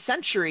almost a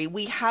century,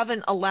 we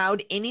haven't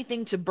allowed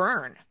anything to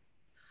burn.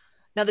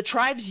 Now, the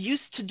tribes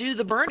used to do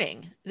the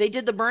burning. They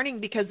did the burning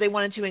because they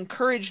wanted to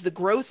encourage the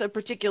growth of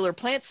particular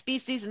plant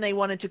species and they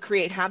wanted to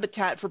create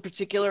habitat for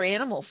particular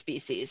animal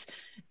species.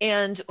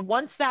 And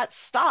once that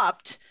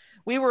stopped,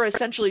 we were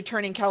essentially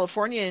turning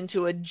California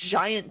into a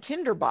giant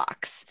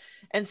tinderbox.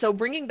 And so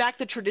bringing back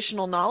the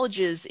traditional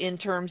knowledges in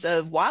terms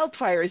of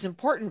wildfire is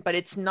important, but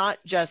it's not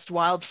just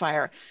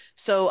wildfire.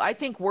 So I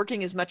think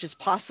working as much as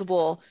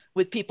possible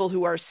with people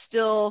who are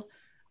still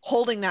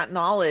holding that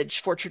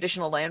knowledge for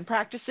traditional land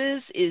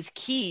practices is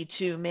key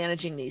to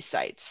managing these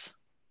sites.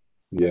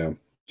 Yeah,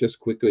 just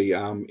quickly,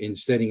 in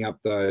setting up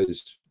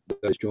those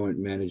joint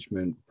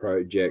management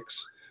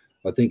projects,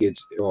 I think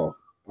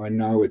I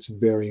know it's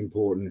very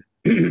important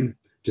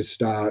to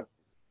start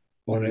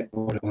on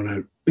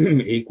an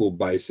equal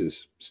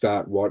basis,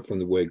 start right from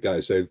the word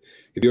go. So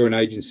if you're an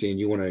agency and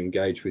you want to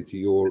engage with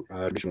your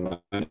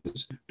traditional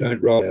owners,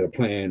 don't roll out a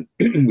plan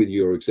with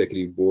your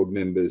executive board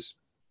members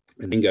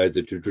and then go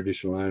to the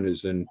traditional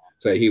owners and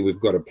say, here, we've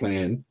got a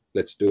plan,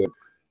 let's do it.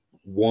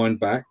 Wind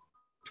back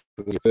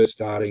when you're first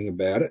starting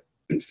about it,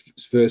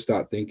 first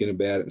start thinking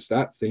about it, and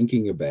start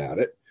thinking about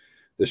it,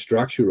 the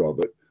structure of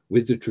it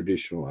with the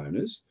traditional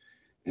owners,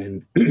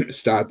 and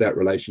start that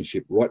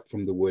relationship right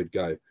from the word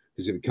go.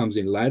 Because if it comes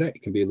in later,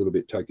 it can be a little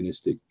bit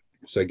tokenistic.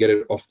 So get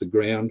it off the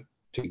ground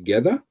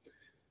together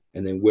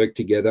and then work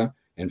together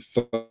and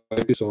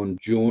focus on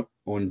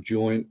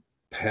joint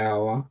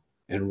power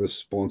and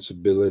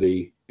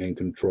responsibility and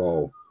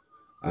control.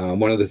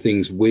 One of the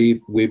things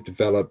we've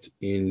developed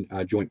in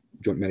joint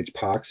managed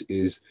parks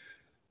is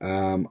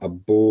a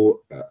board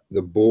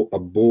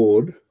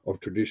of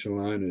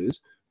traditional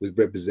owners with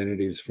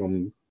representatives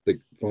from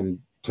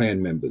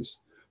clan members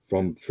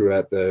from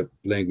throughout the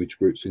language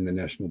groups in the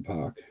national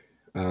park.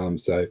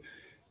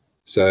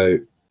 So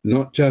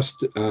not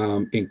just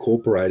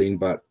incorporating,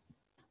 but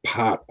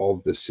part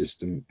of the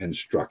system and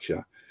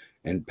structure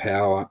and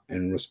power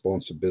and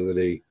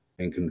responsibility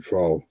and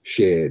control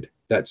shared.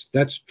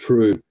 That's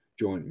true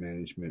joint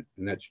management,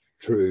 and that's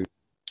true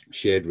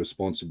shared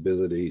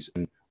responsibilities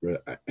and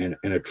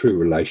a true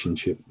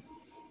relationship.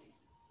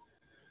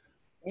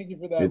 Thank you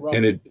for that, Rob.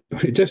 And it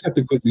just have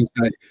to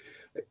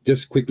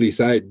quickly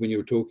say when you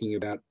were talking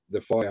about the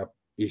fire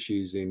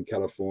issues in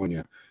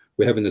California,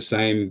 we're having the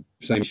same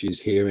issues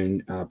here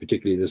in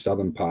particularly the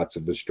southern parts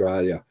of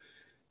Australia,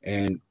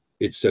 and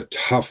it's a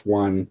tough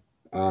one.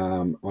 I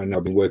know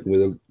I've been working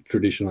with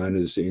traditional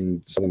owners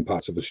in southern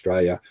parts of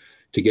Australia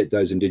to get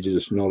those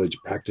Indigenous knowledge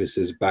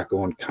practices back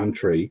on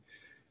country.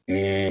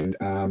 And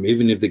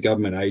even if the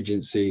government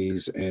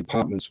agencies and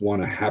departments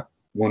want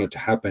it to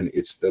happen,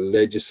 it's the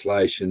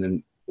legislation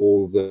and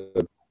all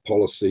the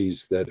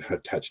policies that are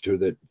attached to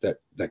it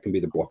that can be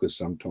the blockers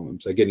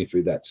sometimes. So getting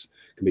through that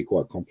can be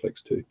quite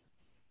complex too.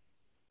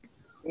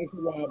 Thank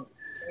you, Rob.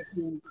 Thank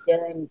you,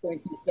 Darren.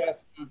 Thank you,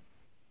 Shasta.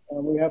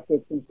 We have to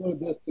conclude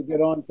this to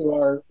get on to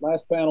our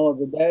last panel of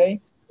the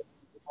day.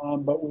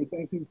 But we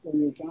thank you for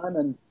your time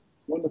and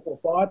wonderful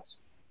thoughts.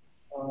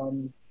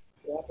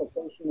 The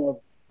application of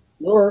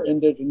your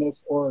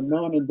Indigenous or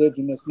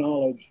non-Indigenous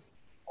knowledge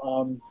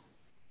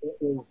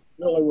is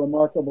really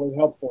remarkably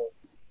helpful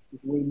as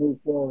we move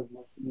forward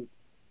with these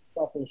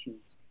tough issues.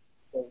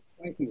 So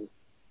thank you.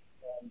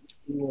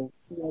 We will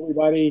see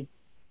everybody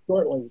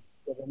shortly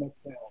for the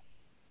next panel.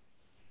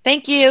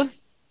 Thank you.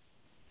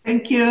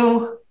 Thank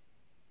you.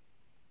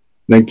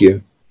 Thank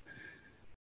you.